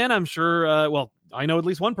 Yeah, man, I'm sure. I know at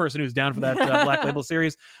least one person who's down for that Black Label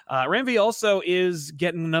series. Ramvi also is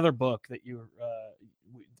getting another book that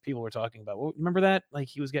people were talking about. Well, remember that? Like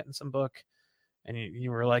he was getting some book, and you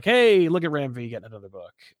were like, "Hey, look at Ramvi getting another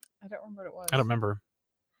book." I don't remember what it was. I don't remember.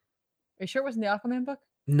 Are you sure it wasn't the Aquaman book?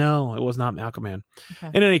 No, it was not Aquaman. Okay.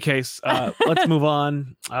 In any case, let's move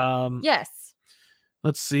on. Yes.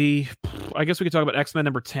 Let's see. I guess we could talk about X-Men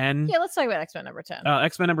number 10. Yeah, let's talk about X-Men number 10.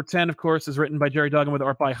 X-Men number 10, of course, is written by Jerry Duggan with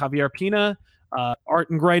art by Javier Pina. Art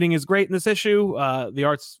and writing is great in this issue. The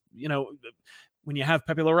art's, when you have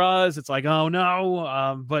Pepe Larraz, it's like, oh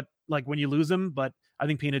no. But like when you lose him, but I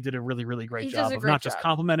think Pina did a really, really great job of not just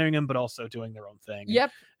complimenting him, but also doing their own thing.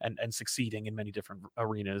 Yep. And succeeding in many different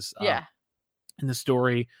arenas. Yeah. In the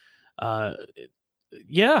story. Wolverine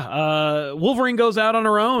goes out on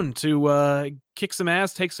her own to kick some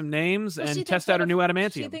ass, take some names, and test out her new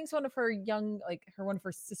adamantium. She thinks one of her one of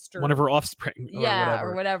her sisters, one of her offspring,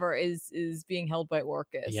 or whatever, is being held by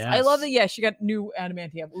Orcus. Yes. I love that. Yeah, she got new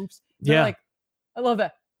adamantium. Oops. Yeah, I love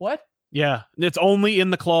that. What? Yeah, it's only in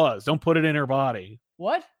the claws. Don't put it in her body.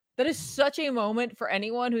 What? That is such a moment for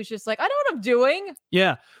anyone who's just like, I know what I'm doing.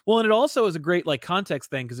 Yeah. Well, and it also is a great like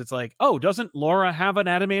context thing because it's like, oh, doesn't Laura have an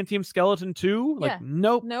adamantium skeleton too? Like,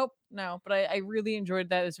 nope. No. But I really enjoyed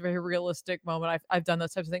that. It's a very realistic moment. I've done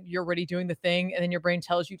those types of things. You're already doing the thing, and then your brain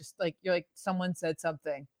tells you just like you're like someone said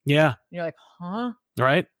something. Yeah. And you're like, huh?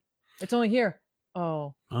 Right. It's only here.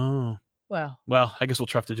 Oh. Well, I guess we'll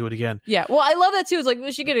try to do it again. Yeah. Well, I love that too. It's like,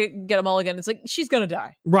 we should get them all again. It's like, she's going to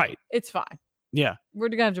die. Right. It's fine. Yeah. We're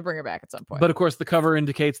going to have to bring her back at some point. But of course, the cover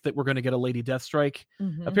indicates that we're going to get a Lady Deathstrike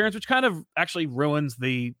Mhm. appearance, which kind of actually ruins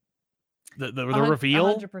the reveal.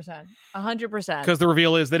 100%. 100%. Because the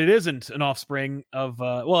reveal is that it isn't an offspring of,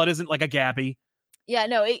 it isn't like a Gabby. Yeah,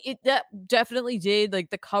 no, it that definitely did.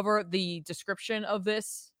 Like the cover, the description of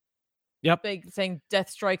this. Yep. Big saying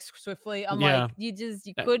death strikes swiftly. I'm Yeah. like, you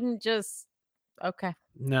couldn't just. Okay.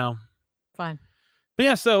 No. Fine. But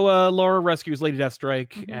yeah, so Laura rescues Lady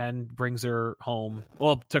Deathstrike Mhm. and brings her home,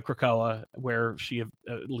 well, to Krakoa, where she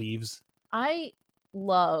leaves. I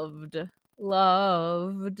loved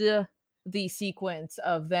the sequence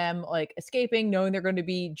of them like escaping, knowing they're going to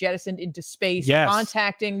be jettisoned into space, Yes.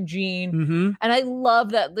 contacting Jean. Mm-hmm. And I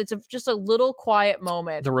love that it's just a little quiet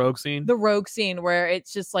moment. The rogue scene. The rogue scene where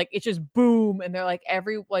it's just boom, and they're like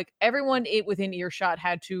everyone within earshot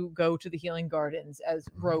had to go to the healing gardens as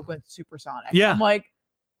Rogue went supersonic. Yeah. I'm like,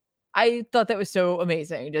 I thought that was so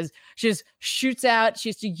amazing. She just shoots out. She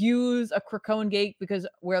has to use a Krakoan gate because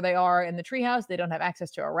where they are in the treehouse, they don't have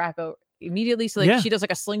access to Arakko immediately. So she does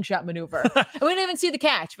like a slingshot maneuver. And we don't even see the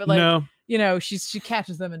catch, but she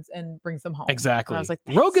catches them and brings them home. Exactly. And I was like,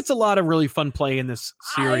 Rogue gets a lot of really fun play in this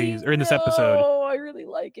series or in this episode. Oh, I really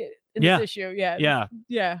like it in this issue. Yeah.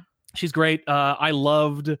 Yeah. She's great. I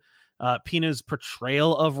loved Pina's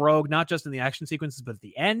portrayal of Rogue, not just in the action sequences, but at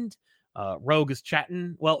the end. Rogue is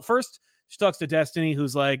chatting. Well, first she talks to Destiny,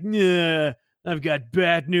 who's like, "Nah, I've got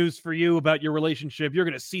bad news for you about your relationship. You're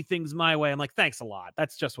gonna see things my way." I'm like, thanks a lot.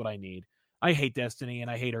 That's just what I need. I hate Destiny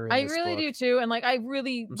and I hate her. I really do too. And like, I'm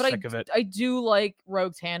sick of it. I do like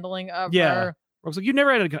Rogue's handling of her. Rogue's like, you'd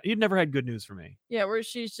never had good news for me. Yeah, where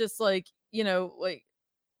she's just like, that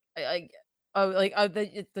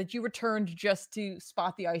you returned just to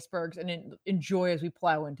spot the icebergs and enjoy as we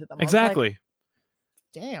plow into them. Exactly. Like,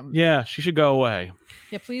 damn. Yeah, she should go away.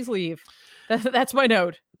 Yeah, please leave. That's my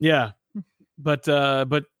note. Yeah, but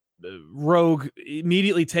Rogue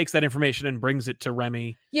immediately takes that information and brings it to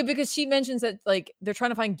Remy. Yeah, because she mentions that like they're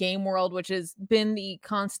trying to find Game World, which has been the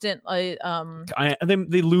constant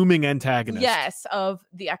the looming antagonist. Yes, of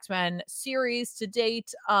the X-Men series to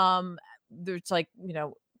date. There's like,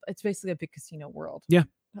 it's basically a big casino world. Yeah.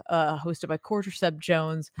 Hosted by Cordyceps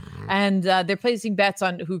Jones, and they're placing bets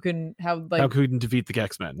on who can defeat the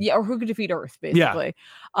X-Men. Yeah, or who can defeat Earth, basically.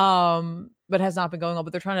 But has not been going on.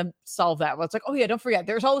 But they're trying to solve that. Well, it's like, oh yeah, don't forget,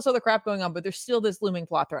 there's all this other crap going on, but there's still this looming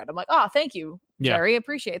plot thread. I'm like, thank you, Jerry,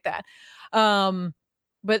 appreciate that.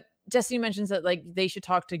 But Destiny mentions that like they should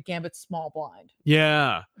talk to Gambit's small blind.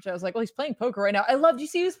 Yeah, which I was like, well, he's playing poker right now. I love. Do you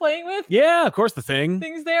see who's playing with? Yeah, of course, the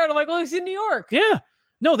thing's there, and I'm like, well, he's in New York. Yeah.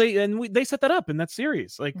 No, they set that up in that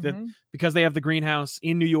series, like that because they have the greenhouse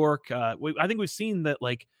in New York. I think we've seen that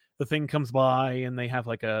like the thing comes by and they have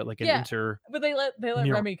like an inter. But they let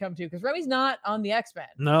Remy come too because Remy's not on the X-Men.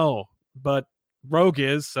 No, but Rogue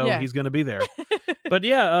is, so he's gonna be there. But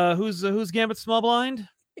who's Gambit's small blind?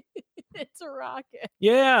 It's a Rocket.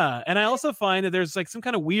 Yeah, and I also find that there's like some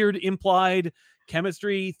kind of weird implied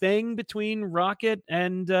chemistry thing between Rocket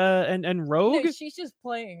and Rogue. No, she's just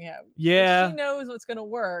playing him. Yeah, she knows what's gonna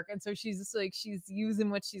work, and so she's just like she's using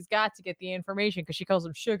what she's got to get the information because she calls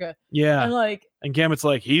him Sugar. Yeah, and Gambit's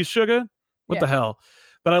like, he's Sugar. What the hell?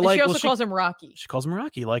 But she also calls him Rocky. She calls him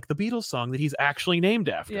Rocky, like the Beatles song that he's actually named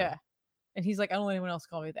after. Yeah. And he's like, I don't let anyone else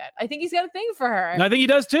call me that. I think he's got a thing for her. And I think he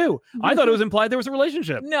does too. I thought it was implied there was a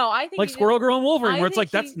relationship. No, I think like Squirrel Girl and Wolverine, where it's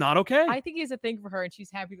like that's not okay. I think he has a thing for her, and she's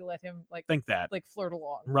happy to let him think that, flirt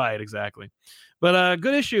along. Right, exactly. But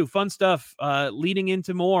good issue, fun stuff. Leading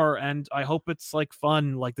into more, and I hope it's like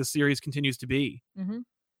fun, like the series continues to be. Mm-hmm.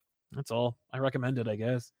 That's all. I recommend it. I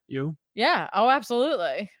guess you. Yeah. Oh,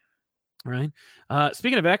 absolutely. Right.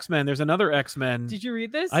 Speaking of X-Men, there's another X-Men. Did you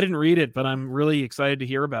read this? I didn't read it, but I'm really excited to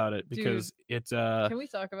hear about it because it's Can we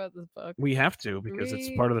talk about this book? We have to because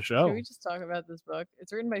it's part of the show. Can we just talk about this book?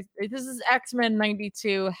 It's written by this is X-Men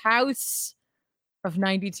 92, House of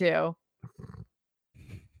 92.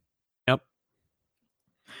 Yep.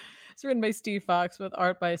 It's written by Steve Fox with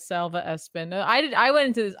art by Salva Espin. I went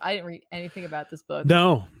into this, I didn't read anything about this book.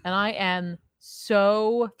 No. And I am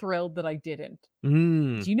so thrilled that I didn't. Do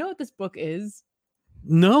you know what this book is?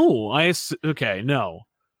 No. No.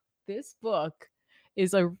 This book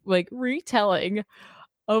is a retelling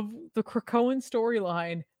of the Krakoan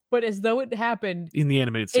storyline, but as though it happened in the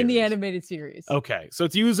animated series. Okay. So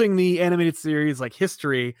it's using the animated series like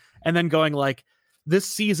history and then going like, this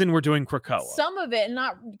season we're doing Krakoa. Some of it,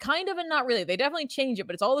 not kind of and not really. They definitely change it,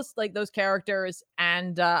 but it's all this like those characters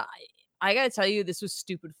and I gotta tell you, this was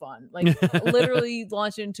stupid fun. Like literally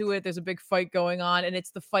launched into it. There's a big fight going on, and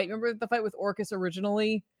it's the fight. Remember the fight with Orcus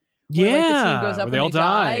originally? Where, Yeah, like, the team goes up where they and all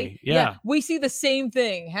die. Yeah. we see the same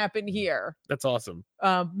thing happen here. That's awesome.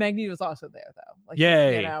 Magneto's also there though. Like,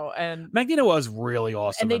 yay! You know, and Magneto was really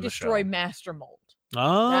awesome. And they in the destroy show. Master Mold.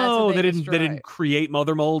 Oh, they destroy. didn't create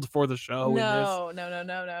Mother Mold for the show. No.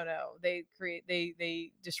 They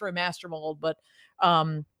destroy Master Mold, but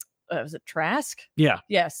was it Trask?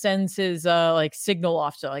 Yeah, sends his like signal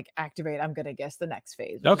off to like activate. I'm gonna guess the next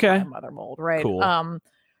phase. Okay, Mother Mold, right? Cool.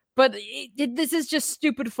 But this is just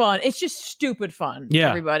stupid fun. It's just stupid fun. Yeah,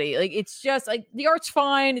 everybody. Like it's just like the art's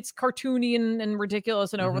fine. It's cartoony and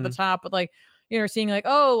ridiculous and over the top, but like. You know, seeing like,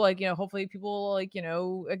 oh, like, you know, hopefully people like, you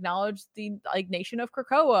know, acknowledge the like nation of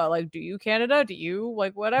Krakoa. Like, do you Canada? Do you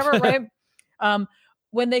like whatever, right?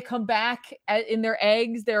 When they come back in their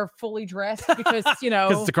eggs, they're fully dressed because, you know,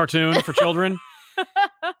 because it's a cartoon for children.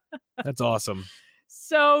 That's awesome.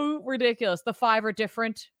 So ridiculous. The 5 are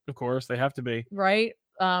different. Of course, they have to be. Right.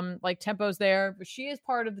 Like Tempo's there, but she is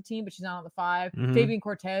part of the team, but she's not on the 5. Fabian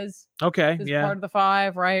Cortez. Okay. Is part of the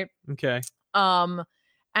 5, right? Okay.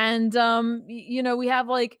 And you know, we have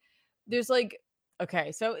like there's like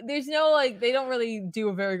okay, so there's no like they don't really do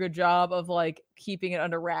a very good job of like keeping it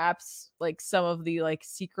under wraps, like some of the like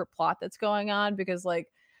secret plot that's going on, because like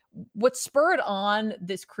what spurred on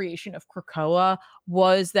this creation of Krakoa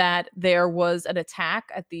was that there was an attack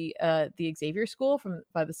at the Xavier school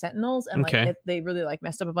by the Sentinels, and like they really like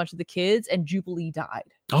messed up a bunch of the kids, and Jubilee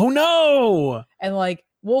died. Oh no. And like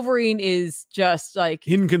Wolverine is just like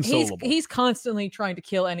inconsolable. He's constantly trying to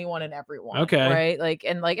kill anyone and everyone. Okay. Right. Like,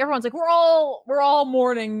 and like everyone's like, we're all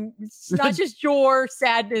mourning. It's not just your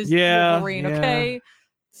sadness, Wolverine. Yeah. Okay.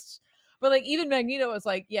 But like even Magneto was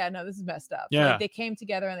like, yeah, no, this is messed up. Yeah. Like, they came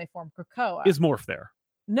together and they formed Krakoa. Is Morph there?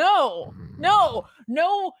 No.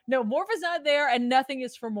 Morph is not there, and nothing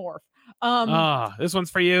is for Morph. This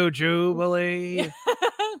one's for you, Jubilee.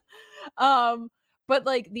 But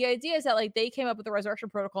like the idea is that like they came up with the resurrection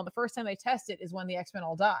protocol, and the first time they test it is when the X-Men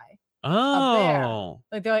all die. Oh,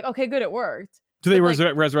 like they're like, okay, good, it worked. Do they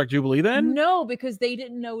resurrect Jubilee then? No, because they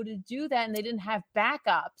didn't know to do that, and they didn't have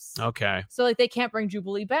backups. Okay, so like they can't bring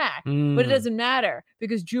Jubilee back, but it doesn't matter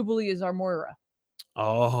because Jubilee is our Moira.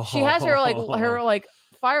 Oh, she has her like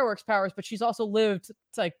fireworks powers, but she's also lived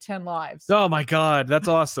like 10 lives. Oh my god, that's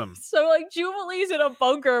awesome. So like Jubilee's in a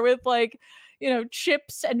bunker with like, you know,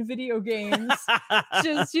 chips and video games,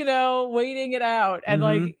 just, you know, waiting it out. And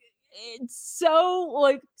like, it's so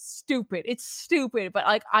like stupid. It's stupid, but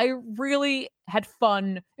like, I really had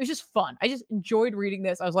fun. It was just fun. I just enjoyed reading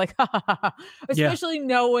this. I was like, especially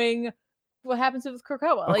knowing what happens with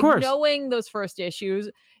Krakoa. Like knowing those first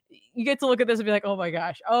issues, you get to look at this and be like, oh my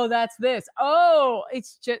gosh, oh, that's this. Oh,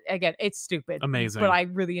 it's just, again, it's stupid. Amazing. But I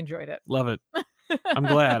really enjoyed it. Love it. I'm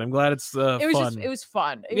glad it's fun. It was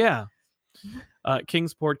fun. Yeah.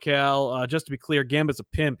 Kingsport Cal, just to be clear, Gambit's a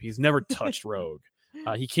pimp. He's never touched Rogue.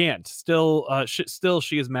 He can't. Still,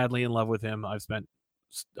 she is madly in love with him. I've spent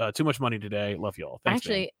too much money today. Love y'all. Thanks,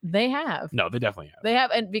 actually, they have. No, they definitely have. They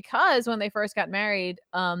have, and because when they first got married,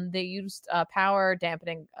 they used power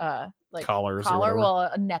dampening like collar, well,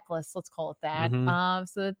 a necklace, let's call it that,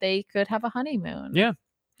 so that they could have a honeymoon.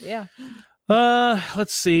 Yeah.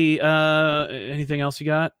 Let's see. Anything else you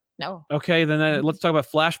got? No. Okay, then let's talk about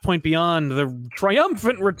Flashpoint Beyond, the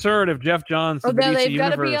triumphant return of Jeff Johns to the DC they've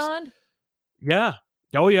got universe. a Beyond? Yeah.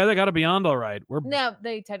 Oh, yeah, they got a Beyond, all right. No,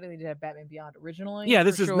 they technically did have Batman Beyond originally. Yeah,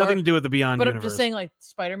 this has nothing to do with the Beyond but universe. I'm just saying, like,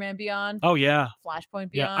 Spider-Man Beyond. Oh, yeah.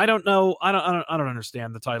 Flashpoint Beyond. Yeah, I don't know. I don't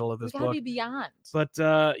understand the title of this book. Be Beyond.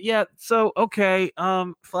 But, yeah, so, okay,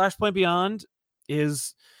 Flashpoint Beyond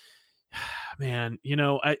is... Man, you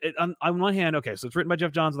know, on one hand, okay, so it's written by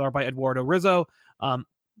Jeff Johns and art by Eduardo Rizzo.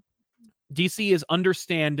 DC is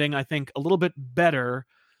understanding, I think, a little bit better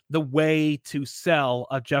the way to sell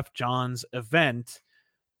a Jeff Johns event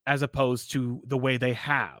as opposed to the way they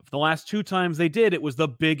have. The last 2 times they did, it was the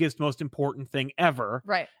biggest, most important thing ever.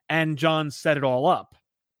 Right. And Johns set it all up.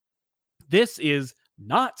 This is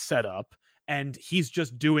not set up, and he's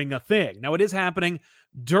just doing a thing. Now, it is happening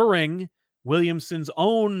during Williamson's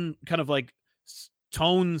own kind of like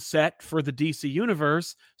tone set for the DC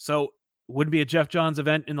universe. So wouldn't be a Jeff Johns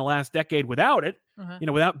event in the last decade without it, you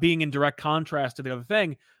know, without being in direct contrast to the other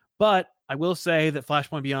thing. But I will say that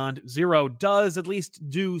Flashpoint Beyond Zero does at least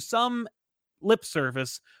do some lip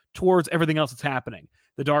service towards everything else that's happening.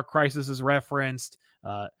 The Dark Crisis is referenced.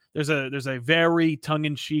 There's a very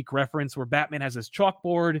tongue-in-cheek reference where Batman has his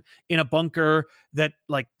chalkboard in a bunker that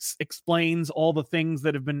like explains all the things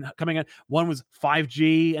that have been coming out. One was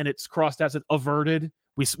 5G and it's crossed out as averted.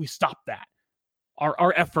 We stopped that.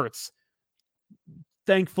 Our efforts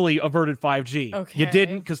thankfully averted 5G. Okay. You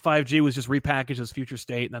didn't, because 5G was just repackaged as Future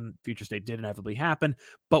State, and then Future State did inevitably happen.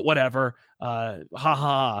 But whatever.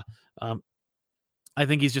 I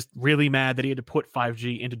think he's just really mad that he had to put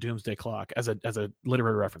 5G into Doomsday Clock as a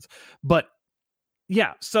literary reference. But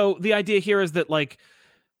yeah, so the idea here is that like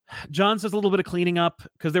Johns does a little bit of cleaning up,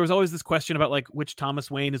 because there was always this question about like which Thomas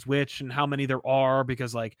Wayne is which and how many there are,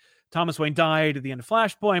 because like Thomas Wayne died at the end of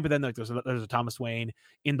Flashpoint, but then like there's a Thomas Wayne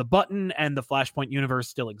in the Button, and the Flashpoint universe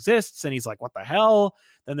still exists, and he's like, what the hell?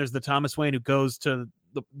 Then there's the Thomas Wayne who goes to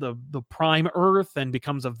the Prime Earth and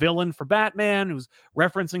becomes a villain for Batman, who's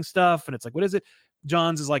referencing stuff, and it's like, what is it?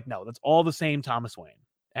 Johns is like, no, that's all the same Thomas Wayne.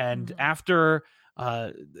 And after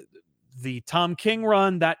the Tom King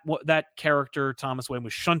run, that character Thomas Wayne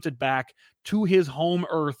was shunted back to his home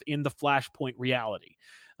Earth in the Flashpoint reality.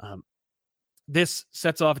 This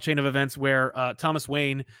sets off a chain of events where Thomas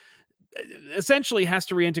Wayne essentially has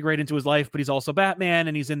to reintegrate into his life, but he's also Batman,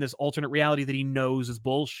 and he's in this alternate reality that he knows is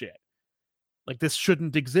bullshit. Like, this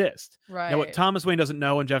shouldn't exist. Right. Now, what Thomas Wayne doesn't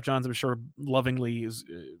know, and Jeff Johns, I'm sure, lovingly is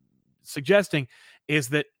suggesting, is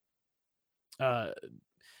that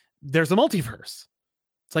there's a multiverse.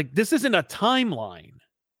 It's like, this isn't a timeline,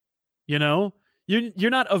 you know?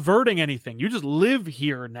 You're not averting anything. You just live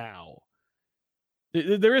here now.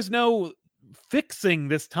 There is no fixing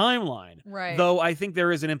this timeline. Right. Though I think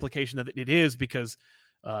there is an implication that it is, because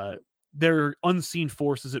there are unseen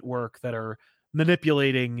forces at work that are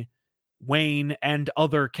manipulating Wayne and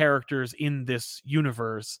other characters in this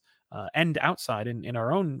universe and outside in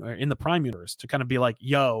our own, in the Prime universe, to kind of be like,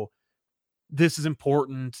 yo, this is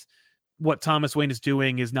important. What Thomas Wayne is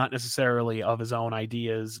doing is not necessarily of his own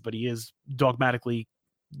ideas, but he is dogmatically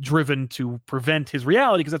driven to prevent his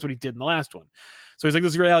reality, because that's what he did in the last one. So he's like,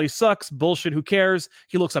 this reality sucks, bullshit, who cares?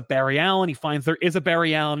 He looks up Barry Allen. He finds there is a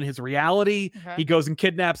Barry Allen in his reality. Okay. He goes and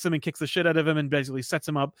kidnaps him and kicks the shit out of him and basically sets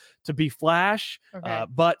him up to be Flash. Okay.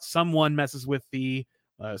 But someone messes with the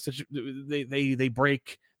they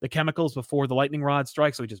break the chemicals before the lightning rod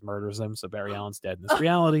strikes, so he just murders them. So Barry Allen's dead in this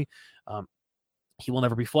reality. He will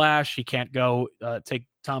never be Flash. He can't go take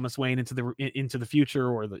Thomas Wayne into the future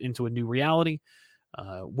or into a new reality.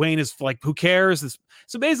 Wayne is like, who cares?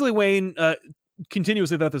 So basically, Wayne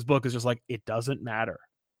continuously throughout this book is just like, it doesn't matter.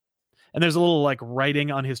 And there's a little like writing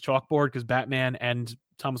on his chalkboard, because Batman and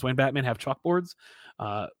Thomas Wayne Batman have chalkboards.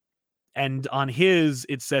 And on his,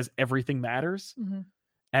 it says everything matters. Mm-hmm.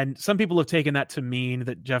 And some people have taken that to mean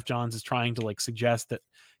that Jeff Johns is trying to like suggest that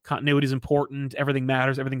continuity is important. Everything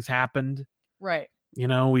matters. Everything's happened. Right. You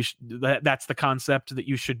know, that's the concept that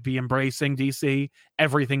you should be embracing, DC.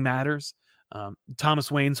 Everything matters. Thomas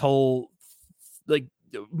Wayne's whole like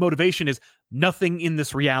motivation is nothing in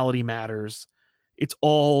this reality matters. It's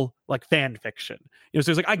all like fan fiction. You know,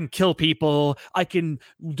 so it's like, I can kill people, I can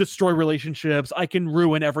destroy relationships, I can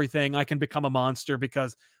ruin everything, I can become a monster,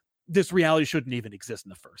 because this reality shouldn't even exist in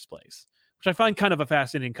the first place. Which I find kind of a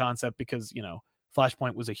fascinating concept, because, you know,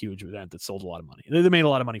 Flashpoint was a huge event that sold a lot of money. They made a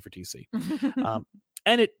lot of money for DC.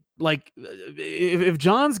 And it, like, if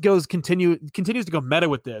Johns continues to go meta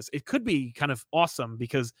with this, it could be kind of awesome,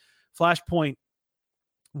 because Flashpoint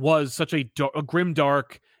was such a grim,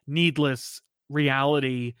 dark, needless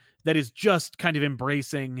reality that is just kind of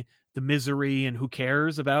embracing the misery and who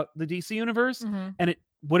cares about the DC universe. Mm-hmm. And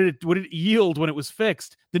what did it yield when it was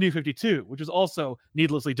fixed? The New 52, which was also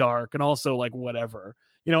needlessly dark and also like whatever,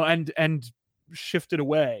 you know, and shifted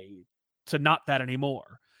away to not that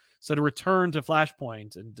anymore. So to return to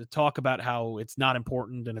Flashpoint and to talk about how it's not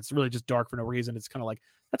important and it's really just dark for no reason, it's kind of like,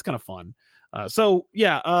 that's kind of fun. So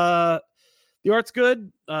yeah, the art's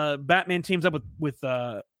good. Batman teams up with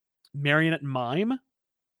Marionette and Mime.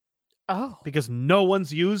 Oh, because no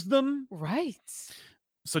one's used them. Right.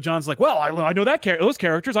 So John's like, well, I know those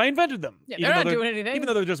characters. I invented them. Yeah, they're not doing anything. Even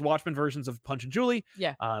though they're just Watchmen versions of Punch and Julie.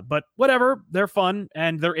 Yeah. But whatever. They're fun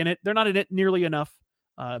and they're in it. They're not in it nearly enough.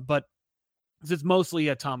 But it's mostly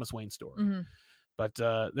a Thomas Wayne story. Mm-hmm.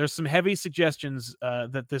 But there's some heavy suggestions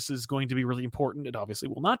that this is going to be really important. It obviously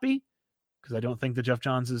will not be, because I don't think that Jeff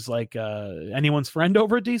Johns is like anyone's friend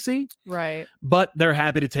over at DC. Right. But they're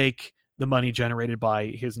happy to take the money generated by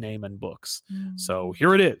his name and books. So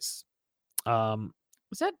here it is.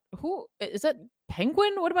 Is that who? Is that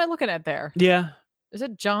Penguin? What am I looking at there? Yeah. Is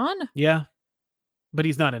it John? Yeah. But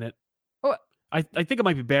he's not in it. Oh. I think it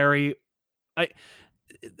might be Barry.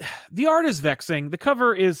 The art is vexing. The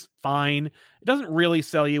cover is fine. It doesn't really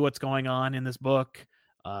sell you what's going on in this book.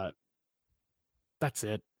 That's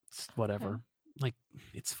it. It's whatever. Okay. Like,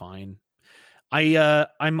 it's fine.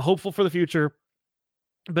 I'm hopeful for the future.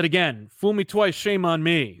 But again, fool me twice, shame on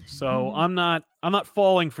me. So I'm not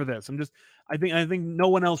falling for this. I think no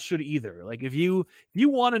one else should either. Like if you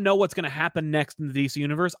want to know what's going to happen next in the DC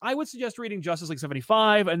universe, I would suggest reading Justice League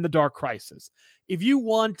 75 and The Dark Crisis. If you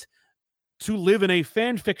want to live in a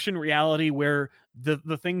fan fiction reality where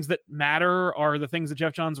the things that matter are the things that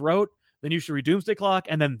Jeff Johns wrote, then you should read Doomsday Clock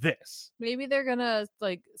and then this. Maybe they're gonna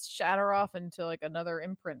like shatter off into like another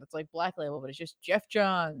imprint that's like Black Label, but it's just Jeff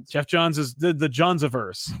Johns. Jeff Johns is the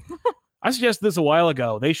Johnsiverse. I suggested this a while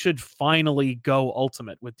ago. They should finally go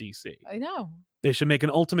Ultimate with DC. I know. They should make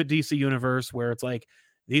an Ultimate DC universe where it's like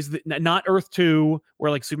these, not Earth 2,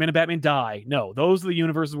 where like Superman and Batman die. No, those are the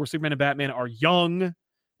universes where Superman and Batman are young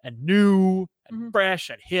and new and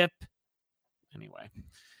fresh and hip. Anyway,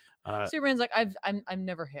 Superman's like, I'm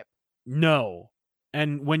never hip. No.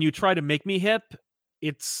 And when you try to make me hip,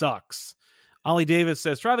 it sucks. Ollie Davis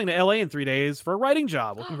says, traveling to LA in 3 days for a writing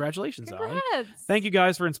job. Well, congratulations, Ollie. Thank you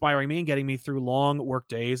guys for inspiring me and getting me through long work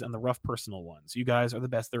days and the rough personal ones. You guys are the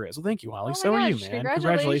best there is. Well, thank you, Ollie. So are you, man.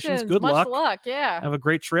 Congratulations. Good luck. Much luck. Yeah. Have a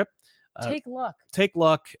great trip. Take luck. Take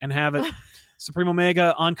luck and have it. Supreme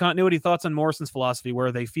Omega on continuity thoughts on Morrison's philosophy,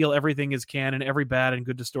 where they feel everything is canon, every bad and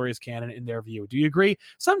good story is canon in their view. Do you agree?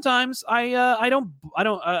 Sometimes I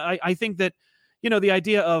think that, the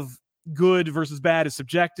idea of good versus bad is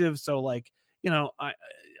subjective. So like,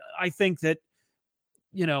 I think that,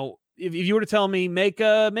 if you were to tell me make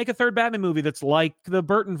a third Batman movie that's like the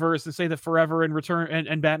Burton verse and say that Forever and Return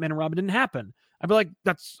and Batman and Robin didn't happen, I'd be like,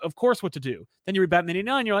 that's of course what to do. Then you read Batman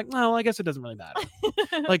 89, you're like, no, I guess it doesn't really matter.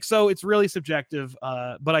 Like, so it's really subjective.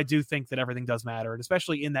 But I do think that everything does matter, and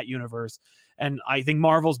especially in that universe. And I think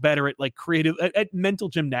Marvel's better at like creative, at mental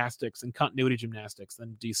gymnastics and continuity gymnastics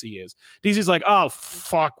than DC is. DC's like, oh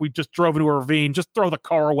fuck, we just drove into a ravine, just throw the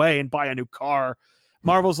car away and buy a new car.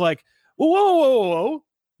 Marvel's like, whoa.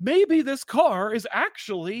 Maybe this car is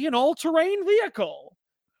actually an all-terrain vehicle.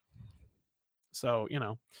 So,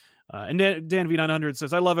 and Dan V900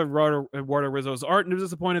 says, I love Eduardo Rizzo's art and I'm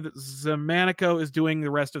disappointed that Zamanico is doing the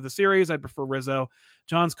rest of the series. I prefer Rizzo.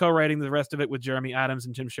 John's co-writing the rest of it with Jeremy Adams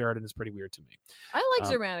and Tim Sheridan is pretty weird to me. I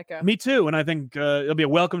like Zamanico. Me too. And I think it'll be a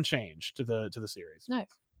welcome change to the series. Nice.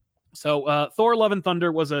 So Thor Love and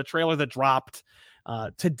Thunder was a trailer that dropped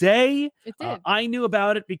today. It did. I knew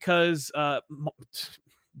about it because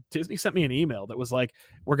Disney sent me an email that was like,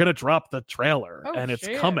 we're going to drop the trailer and it's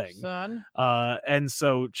coming. Son. And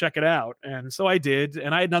so check it out. And so I did,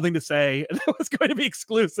 and I had nothing to say. And it was going to be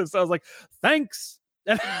exclusive. So I was like, thanks.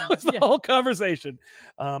 And that was the whole conversation.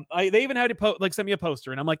 They even had to send me a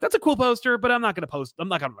poster, and I'm like, that's a cool poster, but I'm not going to post. I'm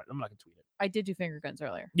not going to tweet it. I did do finger guns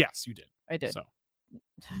earlier. Yes, you did. I did. So.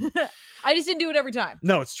 I just didn't do it every time.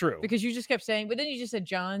 No, it's true. Because you just kept saying, but then you just said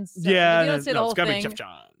John's. So yeah. You don't say the whole it's got to be Jeff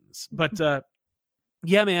Johns. But,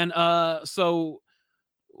 yeah, man. So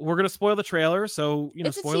we're gonna spoil the trailer. So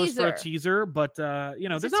spoilers for a teaser, but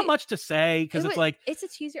there's not much to say because it's like it's a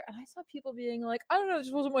teaser, and I saw people being like, I don't know,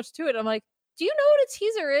 there wasn't much to it. I'm like, do you know what a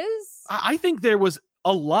teaser is? I think there was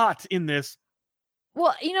a lot in this.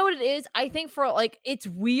 Well, you know what it is? I think for like, it's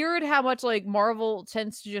weird how much like Marvel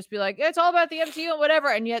tends to just be like, it's all about the MCU and whatever,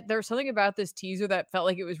 and yet there's something about this teaser that felt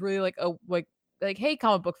like it was really like hey,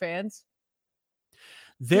 comic book fans.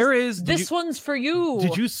 This one's for you.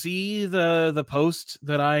 Did you see the post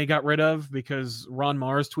that I got rid of because Ron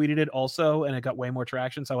Mars tweeted it also, and it got way more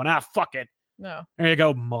traction? So I went, fuck it. No. There you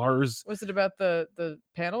go, Mars. Was it about the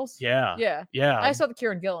panels? Yeah. I saw the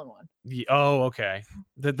Kieran Gillen one. Oh, okay.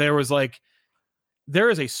 That there was like,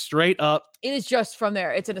 there is a straight up. It is just from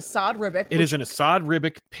there. It's an Assad Ribic. It is an Assad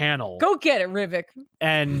Ribic panel. Go get it, Ribic.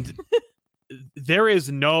 And there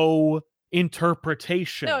is no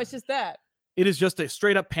interpretation. No, it's just that. It is just a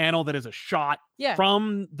straight up panel that is a shot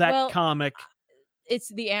from that comic.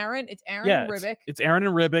 It's Aaron and Ribic. It's Aaron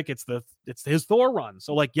and Ribic. It's his Thor run.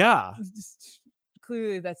 So like, yeah.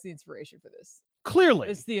 Clearly that's the inspiration for this. Clearly.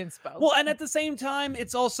 It's the inspo. Well, and at the same time,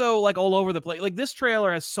 it's also like all over the place. Like this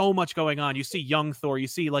trailer has so much going on. You see young Thor, you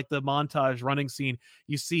see like the montage running scene,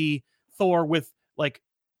 you see Thor with like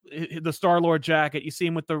the Star-Lord jacket, you see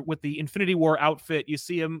him with the Infinity War outfit, you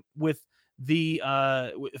see him with the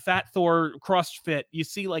Fat Thor crossed fit. You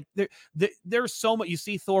see like there's so much. You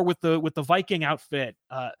see Thor with the Viking outfit.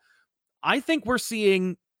 I think we're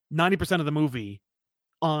seeing 90% of the movie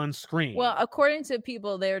on screen. Well, according to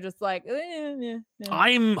people, they're just like, yeah.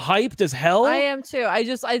 I'm hyped as hell. I am too.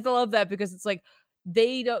 I love that because it's like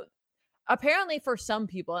they don't. Apparently, for some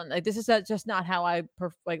people, and like this is just not how I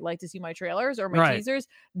like to see my trailers or my teasers.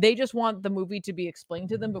 They just want the movie to be explained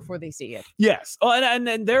to them before they see it. Yes. Oh,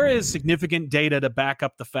 and there is significant data to back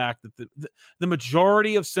up the fact that the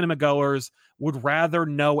majority of cinema goers would rather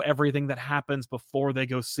know everything that happens before they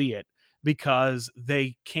go see it because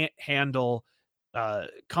they can't handle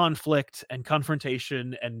conflict and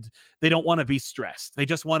confrontation, and they don't want to be stressed. They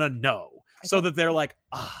just want to know, so that they're like,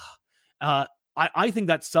 I think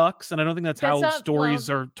that sucks, and I don't think that's how stories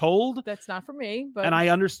are told. That's not for me, but and I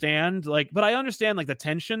understand like the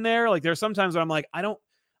tension there. Like there's sometimes where I'm like,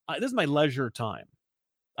 this is my leisure time.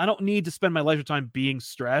 I don't need to spend my leisure time being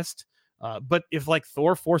stressed. But if like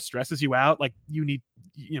Thor 4 stresses you out, like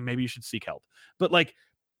maybe you should seek help. But like,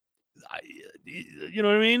 you know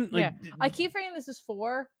what I mean? Like, yeah, I keep forgetting this is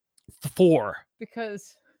 4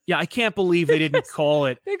 because I can't believe they didn't call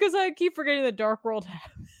it because I keep forgetting the Dark World.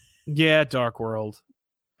 Yeah, Dark World.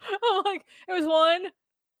 Oh, like it was 1,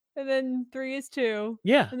 and then 3 is 2.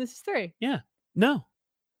 Yeah, and this is 3. Yeah, no.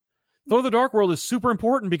 Thor: The Dark World is super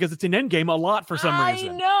important because it's in Endgame a lot for some reason.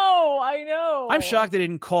 I know. I'm shocked they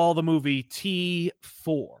didn't call the movie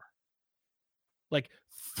T4. Like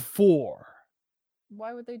 4.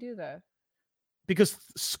 Why would they do that? Because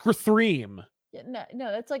Scream. Yeah,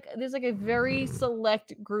 no, that's like there's like a very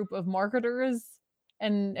select group of marketers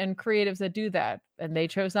and creatives that do that, and they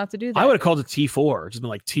chose not to do that. I would have called it T4, just been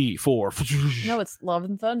like T4. No, it's Love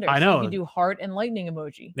and Thunder. I know. So you do heart and lightning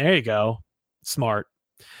emoji. There you go. Smart.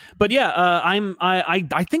 But yeah,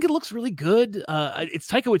 I think it looks really good. It's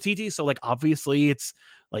Taika Waititi, so like obviously it's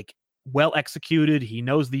like well executed. He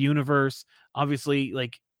knows the universe. Obviously,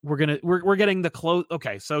 like we're getting the close.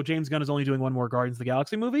 Okay, so James Gunn is only doing one more Guardians of the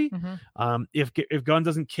Galaxy movie. Mm-hmm. If Gunn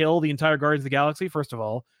doesn't kill the entire Guardians of the Galaxy, first of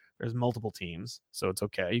all, there's multiple teams, so it's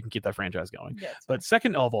okay. You can keep that franchise going. Yeah, but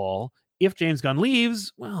second of all, if James Gunn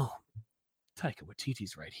leaves, well, Taika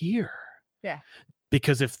Waititi's right here. Yeah.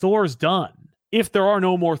 Because if Thor's done, if there are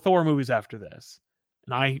no more Thor movies after this,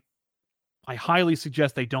 and I highly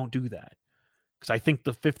suggest they don't do that, because I think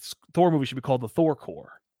the 5th Thor movie should be called the Thor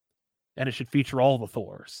Core, and it should feature all the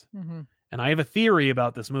Thors. Mm-hmm. And I have a theory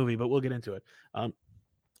about this movie, but we'll get into it.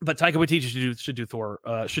 But Taika Waititi should do Thor,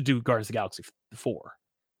 should do Guardians of the Galaxy 4,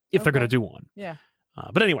 if they're going to do one. Yeah.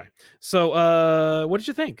 But anyway, so what did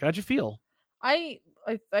you think? How'd you feel? I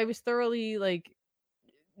was thoroughly like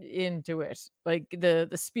into it, like the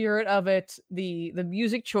spirit of it, the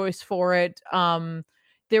music choice for it.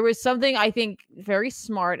 There was something I think very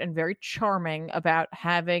smart and very charming about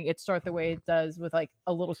having it start the way it does with like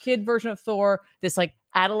a little kid version of Thor, this like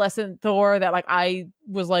adolescent Thor that like I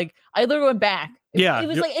literally went back. It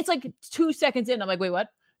was like it's like 2 seconds in. I'm like, wait, what?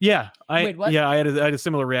 Yeah, Wait, what? Yeah, I had a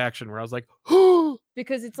similar reaction where I was like,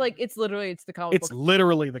 because it's like it's the comic book. It's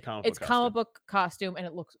literally the comic book. It's comic book costume, and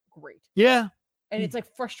it looks great. Yeah. And it's like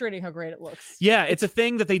frustrating how great it looks. Yeah, it's a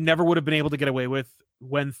thing that they never would have been able to get away with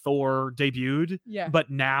when Thor debuted. Yeah. But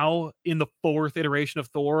now in the 4th iteration of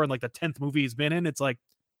Thor and like the 10th movie he's been in, it's like,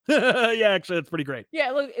 yeah, actually, that's pretty great.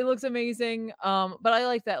 Yeah, it looks amazing. But I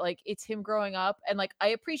like that, like it's him growing up, and like I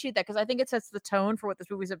appreciate that because I think it sets the tone for what this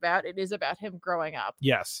movie's about. It is about him growing up.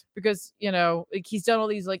 Yes. Because like he's done all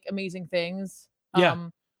these like amazing things. Yeah.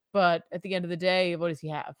 But at the end of the day, what does he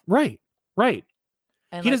have? Right.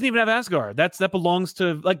 And he doesn't even have Asgard. That belongs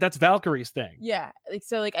to like that's Valkyrie's thing. Yeah. Like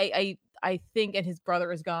so, like I think, and his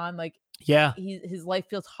brother is gone. Like yeah, his life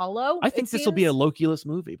feels hollow. I think this will be a Loki-less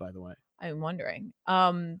movie, by the way. I'm wondering.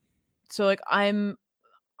 So like I'm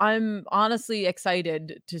honestly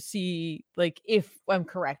excited to see like if I'm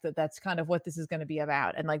correct that that's kind of what this is going to be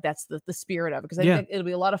about, and like that's the spirit of it, because I think it'll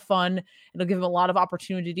be a lot of fun. It'll give him a lot of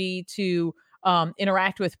opportunity to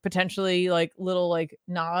interact with potentially like little like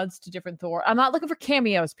nods to different Thor. I'm not looking for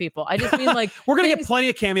cameos, people. I just mean like we're gonna get plenty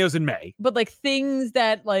of cameos in May, but like things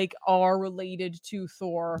that like are related to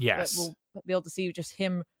Thor. Yes, that we'll be able to see just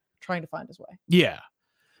him trying to find his way.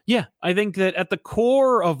 Yeah, I think that at the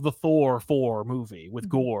core of the Thor 4 movie with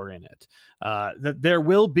Gore in it, that there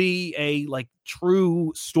will be a like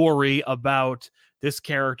true story about this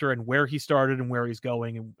character and where he started and where he's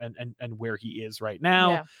going and where he is right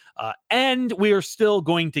now. Yeah. And we are still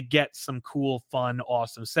going to get some cool, fun,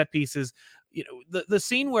 awesome set pieces. You know, the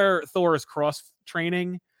scene where Thor is cross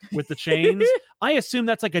training with the chains, I assume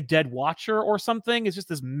that's like a dead Watcher or something. It's just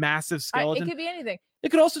this massive skeleton. It could be anything. It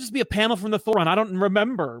could also just be a panel from the Thor run. I don't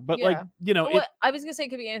remember, but like, you know, well, I was gonna say it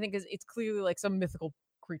could be anything because it's clearly like some mythical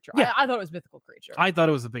creature. Yeah. I thought it was mythical creature. I thought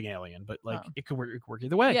it was a big alien, but like it could work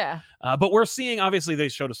either way. Yeah. But we're seeing, obviously, they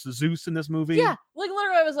showed us Zeus in this movie. Yeah, like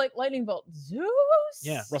literally, I was like, lightning bolt, Zeus.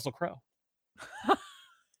 Yeah, Russell Crowe.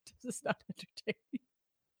 This is not entertaining.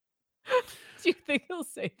 Do you think he'll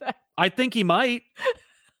say that? I think he might.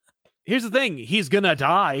 Here's the thing: he's gonna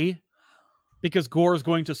die because Gore is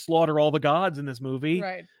going to slaughter all the gods in this movie,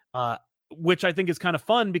 right? Which I think is kind of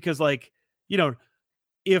fun because, like, you know,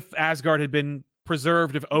 if Asgard had been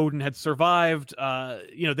preserved if Odin had survived.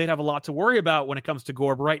 They'd have a lot to worry about when it comes to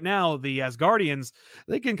Gorr. But right now, the Asgardians,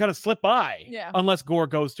 they can kind of slip by, unless Gorr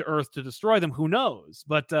goes to Earth to destroy them. Who knows?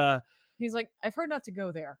 But he's like, I've heard not to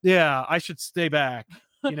go there. Yeah, I should stay back.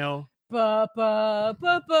 Ba, ba,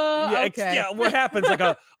 ba, ba. Yeah, okay. What happens? Like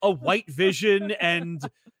a white vision, and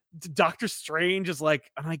Doctor Strange is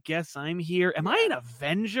like, I guess I'm here. Am I an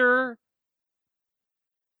Avenger?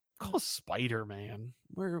 Call Spider-Man.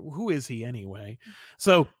 Who is he anyway?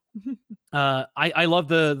 So I love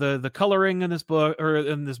the coloring in this book or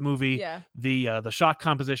in this movie. Yeah. The shot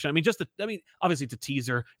composition. I mean, obviously it's a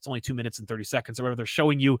teaser. It's only 2 minutes and 30 seconds or whatever. They're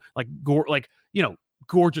showing you like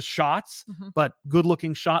gorgeous shots, but good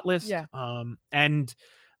looking shot list. Yeah. And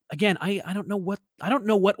again, I don't know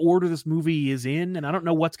what order this movie is in, and I don't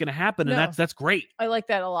know what's going to happen. No. And that's great. I like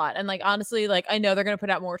that a lot. And like, honestly, like I know they're going to put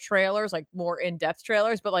out more trailers, like more in-depth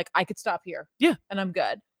trailers, but like I could stop here. Yeah. And I'm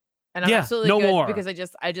good. And I'm absolutely no good more. because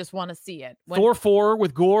I just want to see it. Thor 4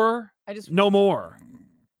 with Gorr. No more.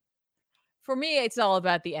 For me, it's all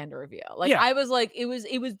about the end reveal. Like I was like, it was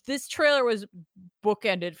this trailer was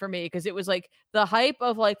bookended for me because it was like the hype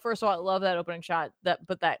of like, first of all, I love that opening shot,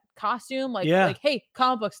 but that costume, like hey,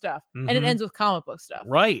 comic book stuff. And it ends with comic book stuff.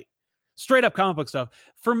 Right. Straight up comic book stuff.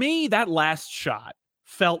 For me, that last shot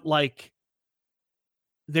felt like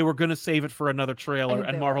they were going to save it for another trailer,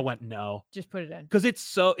 and Marvel went, no. Just put it in. Because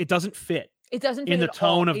it doesn't fit. It doesn't fit in the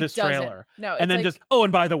tone of this trailer. No, and then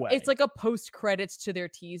and by the way, it's like a post credits to their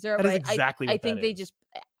teaser. That is exactly what I think they just.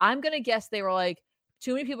 I'm gonna guess they were like,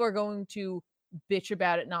 too many people are going to bitch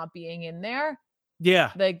about it not being in there.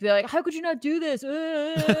 Yeah, like they're like, how could you not do this?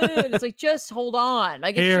 And it's like, just hold on,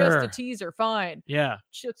 like it's just a teaser, fine. Yeah,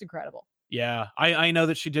 she looks incredible. Yeah, I know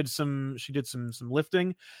that she did some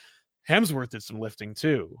lifting. Hemsworth did some lifting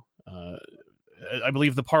too. I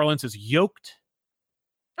believe the parlance is yoked.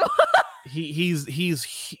 He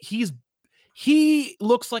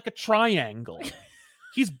looks like a triangle.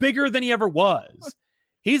 He's bigger than he ever was.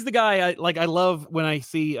 He's the guy I love when I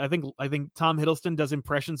see. I think Tom Hiddleston does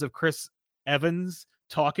impressions of Chris Evans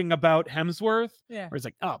talking about Hemsworth. Yeah, where he's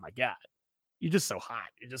like, "Oh my god, you're just so hot.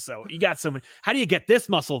 You got so many. How do you get this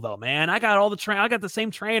muscle though, man? I got I got the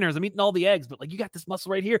same trainers. I'm eating all the eggs, but like you got this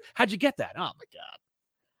muscle right here. How'd you get that? Oh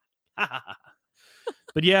my god."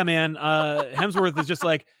 But yeah, man, Hemsworth is just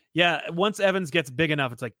like, yeah, once Evans gets big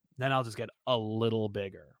enough, it's like, then I'll just get a little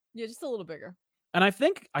bigger. Yeah, just a little bigger. And I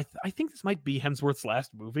think this might be Hemsworth's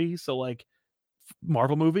last movie. So like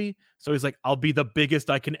Marvel movie. So he's like, I'll be the biggest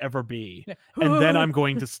I can ever be. Yeah. And then I'm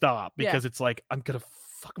going to stop because it's like, I'm going to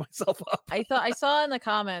fuck myself up. I saw in the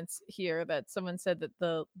comments here that someone said that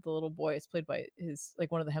the little boy is played by his,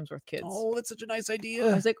 like one of the Hemsworth kids. Oh, that's such a nice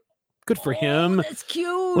idea. I was like, good for him. That's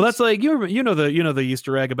cute. Well, that's like you know the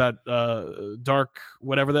Easter egg about Dark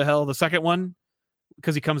whatever the hell, the second one,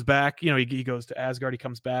 because he comes back. He goes to Asgard. He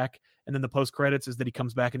comes back, and then the post credits is that he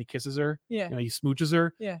comes back and he kisses her. Yeah, he smooches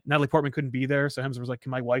her. Yeah, Natalie Portman couldn't be there, so Hemsworth was like, "Can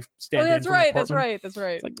my wife stand?" Oh, that's right. That's right. That's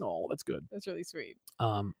right. It's like, oh, that's good. That's really sweet.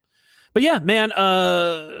 But yeah, man,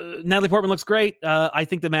 Natalie Portman looks great. I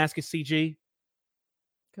think the mask is CG.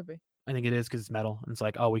 Could be. I think it is because it's metal. And it's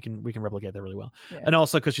like, oh, we can replicate that really well. Yeah. And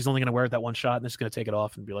also because she's only going to wear it that one shot and they're just going to take it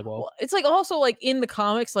off and be like, well, it's like also like in the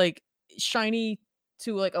comics, like shiny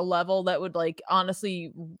to like a level that would like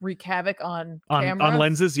honestly wreak havoc on camera. On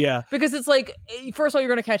lenses. Yeah. Because it's like, first of all, you're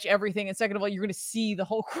going to catch everything. And second of all, you're going to see the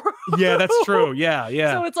whole crew. Yeah, that's true. Yeah.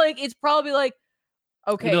 Yeah. So it's like, it's probably like,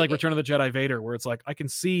 okay. Maybe like Return of the Jedi Vader, where it's like, I can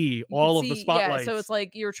see all of the spotlights. Yeah, so it's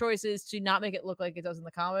like your choice is to not make it look like it does in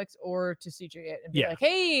the comics or to CG it and be like,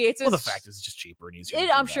 hey, it's the fact is it's just cheaper and easier.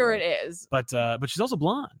 I'm sure it is. But she's also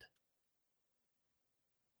blonde.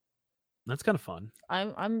 That's kind of fun.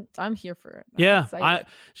 I'm here for it.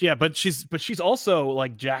 But she's also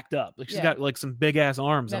like jacked up. Like she's got like some big ass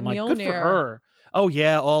arms. I'm like, good for her. Oh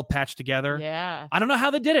yeah, all patched together. Yeah. I don't know how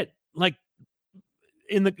they did it. Like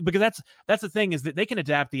because that's the thing is that they can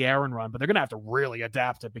adapt the Aaron run, but they're gonna have to really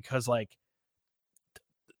adapt it because like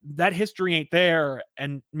that history ain't there.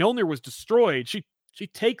 And Mjolnir was destroyed. She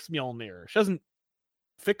takes Mjolnir. She doesn't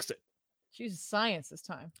fix it. She uses science this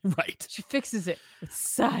time. Right. She fixes it with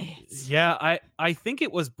science. Yeah, I think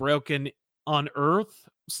it was broken on Earth,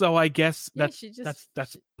 so I guess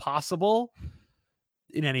that's possible.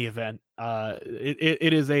 In any event,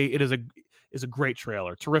 it is a is a great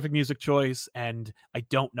trailer. Terrific music choice, and I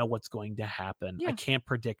don't know what's going to happen. Yeah. I can't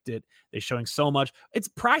predict it. They're showing so much. It's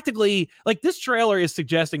practically like this trailer is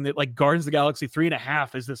suggesting that like Guardians of the Galaxy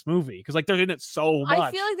 3.5 is this movie because like they're in it so much.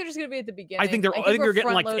 I feel like they're just gonna be at the beginning. I think they're we're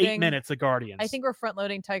getting like front-loading- 8 minutes of Guardians. I think we're front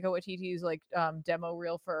loading Taika Waititi's like demo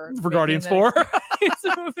reel for Guardians 4. It's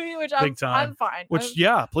a movie, which Big time. I'm fine. Which I'm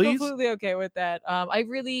yeah, please. completely okay with that. I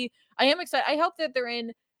am excited. I hope that they're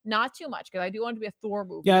in not too much because I do want it to be a Thor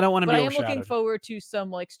movie. Yeah, I don't want to but be I am looking overshadowed. forward to some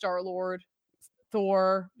like Star-Lord,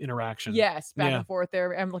 Thor Interaction. Yes, back Yeah. and forth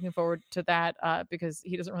there. I'm looking forward to that because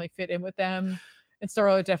he doesn't really fit in with them. And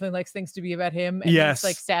Star-Lord definitely likes things to be about him. And Yes. it's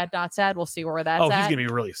like sad, not sad. We'll see where that's Oh, at. he's gonna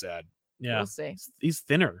be really sad. Yeah, We'll see. he's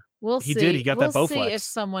thinner. We'll He see. did, he got that we'll see Bowflex. if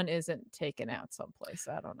someone isn't taken out someplace.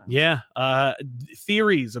 I don't know. Yeah.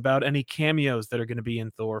 Theories about any cameos that are going to be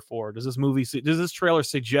in Thor 4. Does this trailer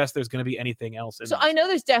suggest there's going to be anything else in So this? I know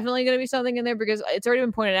there's definitely going to be something in there because it's already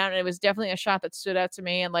been pointed out, and it was definitely a shot that stood out to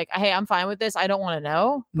me. And like, hey, I'm fine with this. I don't want to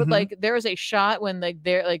know, but Mhm. like, there is a shot when like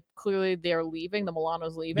they're like clearly they're leaving. The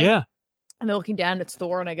Milano's leaving. Yeah. And they're looking down. It's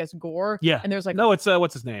Thor and I guess Gore. Yeah. And there's like, No, it's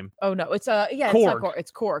what's his name? oh no, it's yeah, it's not Korg. Gore.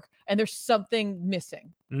 It's Korg. And there's something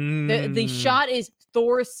missing. The Mm. shot is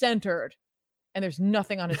Thor centered, and there's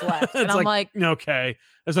nothing on his left. And It's I'm like, okay,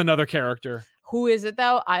 there's another character. who is it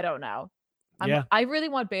though? I don't know. Yeah. I really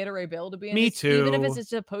want Beta Ray Bill to be in Me this, even if it's too.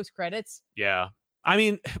 just a post credits. Yeah. I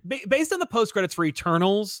mean, based on the post credits for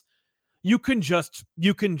Eternals, you can just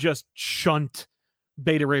shunt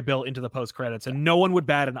Beta Ray Bill into the post credits, and no one would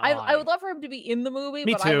bat an eye. I would love for him to be in the movie,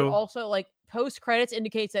 Me but I too. would also like post credits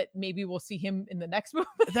indicates that maybe we'll see him in the next movie.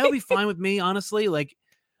 That would be fine with me, honestly. Like,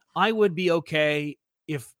 I would be okay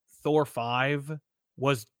if Thor 5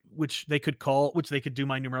 was, which they could do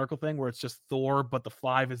my numerical thing where it's just Thor, but the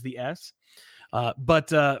 5 is the S.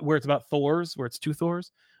 But where it's about Thors, where it's 2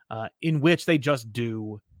 Thors, in which they just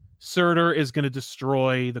do Surtur is going to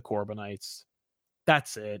destroy the Corbinites.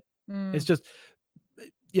 That's it. It's just,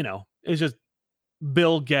 it's just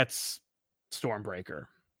Bill gets Stormbreaker.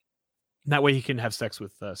 That way he can have sex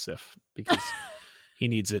with Sif because he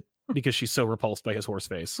needs it because she's so repulsed by his horse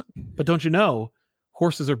face. But don't you know,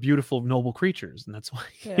 horses are beautiful, noble creatures, and that's why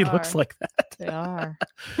They he looks are. like that. They are.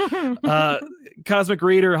 Cosmic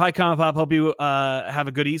Reader, hi Comic Pop. Hope you have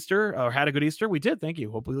a good Easter or had a good Easter. We did, thank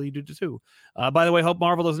you. Hopefully you did too. By the way, hope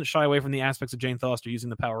Marvel doesn't shy away from the aspects of Jane Foster using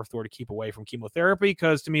the power of Thor to keep away from chemotherapy,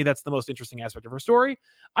 because to me that's the most interesting aspect of her story.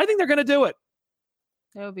 I think they're going to do it.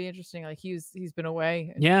 That would be interesting. Like he's been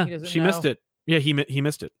away. And Yeah, he doesn't she missed know. it. Yeah, he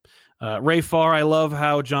missed it. Ray Farr, I love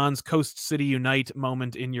how John's Coast City Unite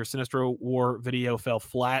moment in your Sinestro War video fell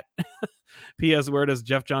flat. P.S. Where does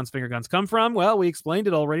Jeff John's finger guns come from? Well, we explained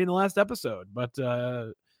it already in the last episode, but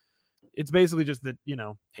it's basically just that,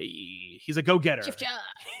 hey, he's a go-getter. Jeff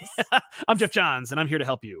Johns. I'm Jeff Johns, and I'm here to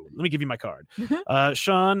help you. Let me give you my card.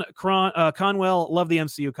 Sean Conwell, love the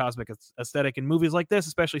MCU cosmic aesthetic in movies like this,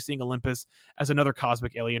 especially seeing Olympus as another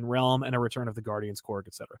cosmic alien realm and a return of the Guardians, Korg,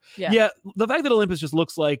 etc. Yeah. The fact that Olympus just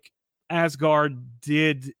looks like Asgard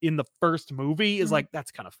did in the first movie is Mhm. like,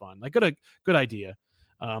 that's kind of fun. Like, good idea.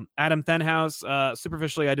 Adam Thenhouse,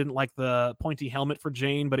 superficially, I didn't like the pointy helmet for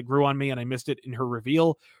Jane, but it grew on me and I missed it in her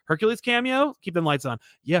reveal. Hercules cameo, keep them lights on.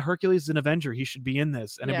 Yeah, Hercules is an Avenger. He should be in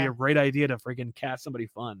this. And it'd be Yeah. a great idea to freaking cast somebody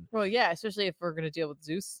fun. Well, yeah, especially if we're gonna deal with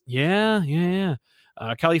Zeus. Yeah.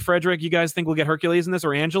 Kelly Frederick, you guys think we'll get Hercules in this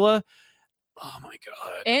or Angela? Oh my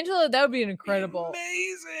God. Angela, that would be an incredible.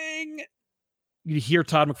 Amazing. You hear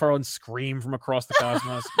Todd McFarlane scream from across the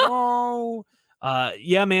cosmos. No.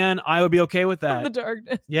 Yeah, man, I would be okay with From the that.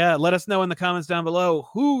 darkness. Yeah, let us know in the comments down below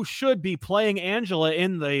who should be playing Angela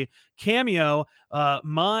in the cameo.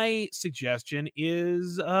 My suggestion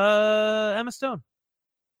is Emma Stone.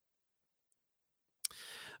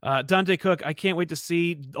 Dante Cook, I can't wait to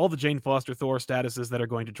see all the Jane Foster Thor statuses that are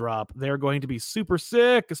going to drop. They're going to be super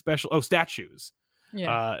sick, especially statues.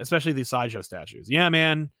 Yeah. Especially these sideshow statues. Yeah,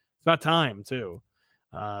 man, it's about time too.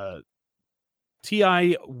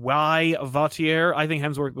 T.I.Y. Vautier, I think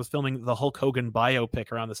Hemsworth was filming the Hulk Hogan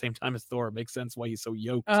biopic around the same time as Thor. It makes sense why he's so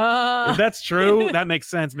yoked. If that's true, that makes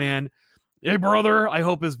sense, man. Hey, brother, I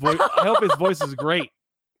hope his voice is great.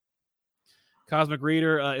 Cosmic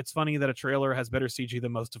Reader, it's funny that a trailer has better CG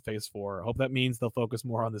than most of Phase 4. I hope that means they'll focus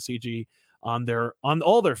more on the CG on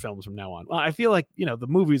all their films from now on. Well, I feel like, the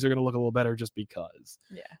movies are going to look a little better just because.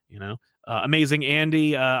 Yeah. Amazing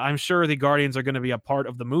Andy, I'm sure the Guardians are going to be a part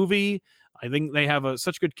of the movie. I think they have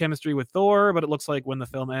such good chemistry with Thor, but it looks like when the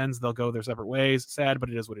film ends, they'll go their separate ways. Sad, but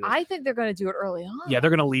it is what it is. I think they're gonna do it early on. Yeah, they're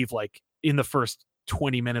going to leave like in the first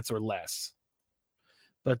 20 minutes or less.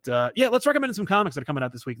 But yeah, let's recommend some comics that are coming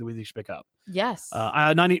out this week that we should pick up. Yes.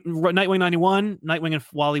 Nightwing 91, Nightwing and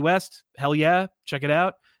Wally West. Hell yeah, check it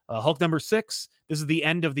out. Hulk #6. This is the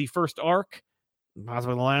end of the first arc,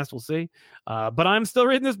 possibly the last. We'll see. But I'm still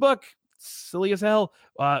reading this book. Silly as hell.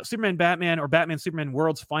 Superman Batman, or Batman Superman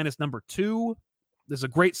World's Finest #2. This is a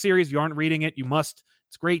great series. If you aren't reading it, you must.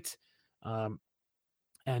 It's great.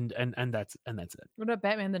 And that's it. What about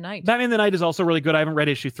Batman the Knight? Batman the Knight is also really good. I haven't read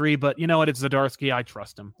issue 3, but you know what? It's Zdarsky. I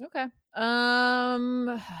trust him. Okay. I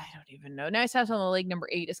don't even know. Nice House on the Lake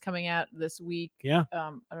 #8 is coming out this week. Yeah.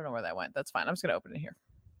 I don't know where that went. That's fine. I'm just gonna open it here.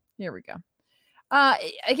 Here we go.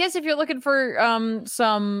 I guess if you're looking for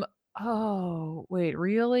some. Oh wait,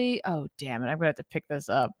 really? Oh damn it! I'm gonna have to pick this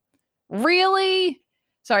up. Really?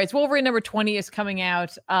 Sorry, it's Wolverine #20 is coming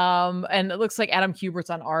out. And it looks like Adam Kubert's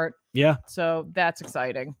on art. Yeah. So that's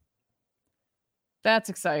exciting. That's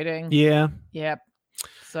exciting. Yeah. Yep.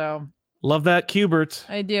 So love that Kubert.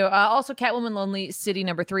 I do. Also, Catwoman Lonely City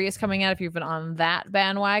 #3 is coming out. If you've been on that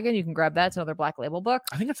bandwagon, you can grab that. It's another Black Label book.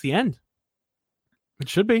 I think it's the end. It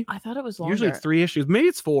should be. I thought it was longer. Usually it's 3 issues. Maybe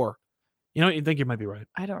it's 4. You know, you think you might be right.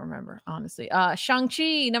 I don't remember, honestly.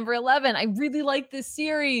 Shang-Chi #11. I really like this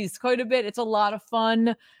series quite a bit. It's a lot of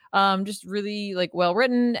fun. Just really like well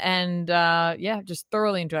written and yeah, just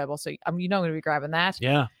thoroughly enjoyable. So I'm going to be grabbing that.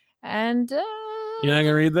 Yeah. And you're not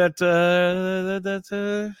gonna read that.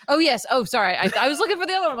 Oh yes. Oh, sorry. I was looking for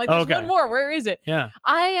the other one. I'm like, there's Okay. one more. Where is it? Yeah.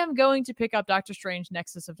 I am going to pick up Doctor Strange: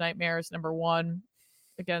 Nexus of Nightmares #1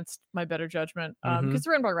 against my better judgment. Because it's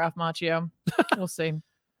written by Ralph Macchio. We'll see.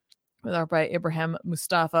 With art by Ibrahim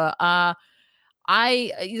Mustafa.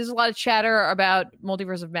 There's a lot of chatter about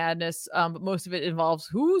Multiverse of Madness, but most of it involves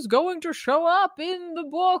who's going to show up in the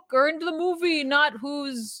book or into the movie, not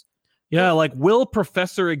who's. Yeah, like will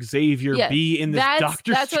Professor Xavier be in this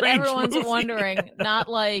Doctor Strange That's what everyone's movie? wondering. Not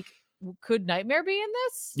like, could Nightmare be in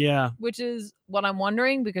this? Yeah. Which is what I'm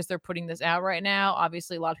wondering because they're putting this out right now.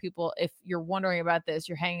 Obviously, a lot of people, if you're wondering about this,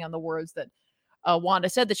 you're hanging on the words that Wanda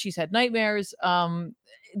said that she's had nightmares.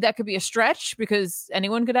 That could be a stretch because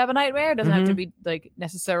anyone could have a nightmare. It doesn't have to be like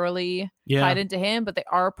necessarily tied into him, but they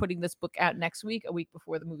are putting this book out next week, a week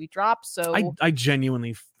before the movie drops. So I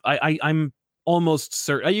genuinely, I'm almost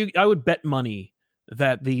certain. I would bet money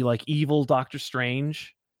that the like evil Doctor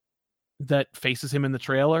Strange that faces him in the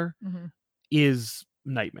trailer is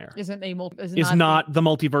Nightmare. Is not the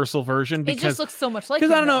multiversal version because it just looks so much like.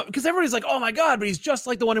 Because I don't know. Because everybody's like, "Oh my god!" But he's just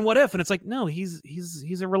like the one in What If, and it's like, no, he's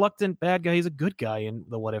a reluctant bad guy. He's a good guy in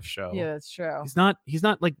the What If show. Yeah, that's true. He's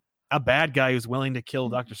not like a bad guy who's willing to kill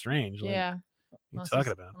Doctor Strange. Like, yeah. What are you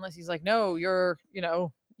talking about? Unless he's like, no, you're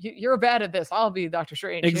bad at this. I'll be Doctor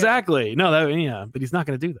Strange. Exactly. Yeah. No, but he's not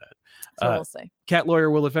going to do that. So we'll see. Cat lawyer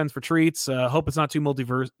will defend for treats. Hope it's not too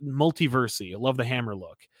multiversy. I love the hammer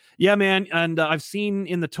look. Yeah, man. And I've seen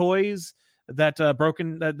in the toys that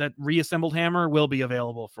that reassembled hammer will be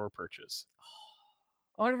available for purchase.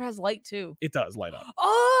 I wonder if it has light too. It does light up.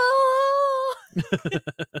 Oh.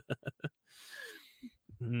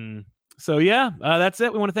 So yeah, that's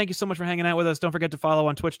it. We want to thank you so much for hanging out with us. Don't forget to follow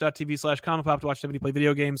on twitch.tv/comicpop to watch Tiffany play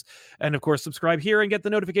video games. And of course, subscribe here and get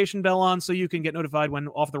the notification bell on so you can get notified when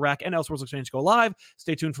Off the Rack and Elseworlds Exchange go live.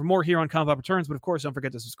 Stay tuned for more here on Comic Pop Returns. But of course, don't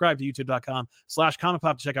forget to subscribe to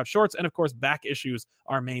youtube.com/comicpop to check out shorts. And of course, Back Issues,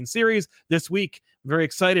 our main series. This week, I'm very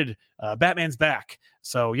excited. Batman's back.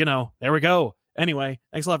 So, there we go. Anyway,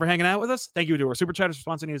 thanks a lot for hanging out with us. Thank you to our Super Chatters for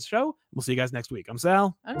sponsoring this show. We'll see you guys next week. I'm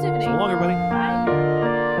Sal. I'm Tiffany. So long, everybody. Bye.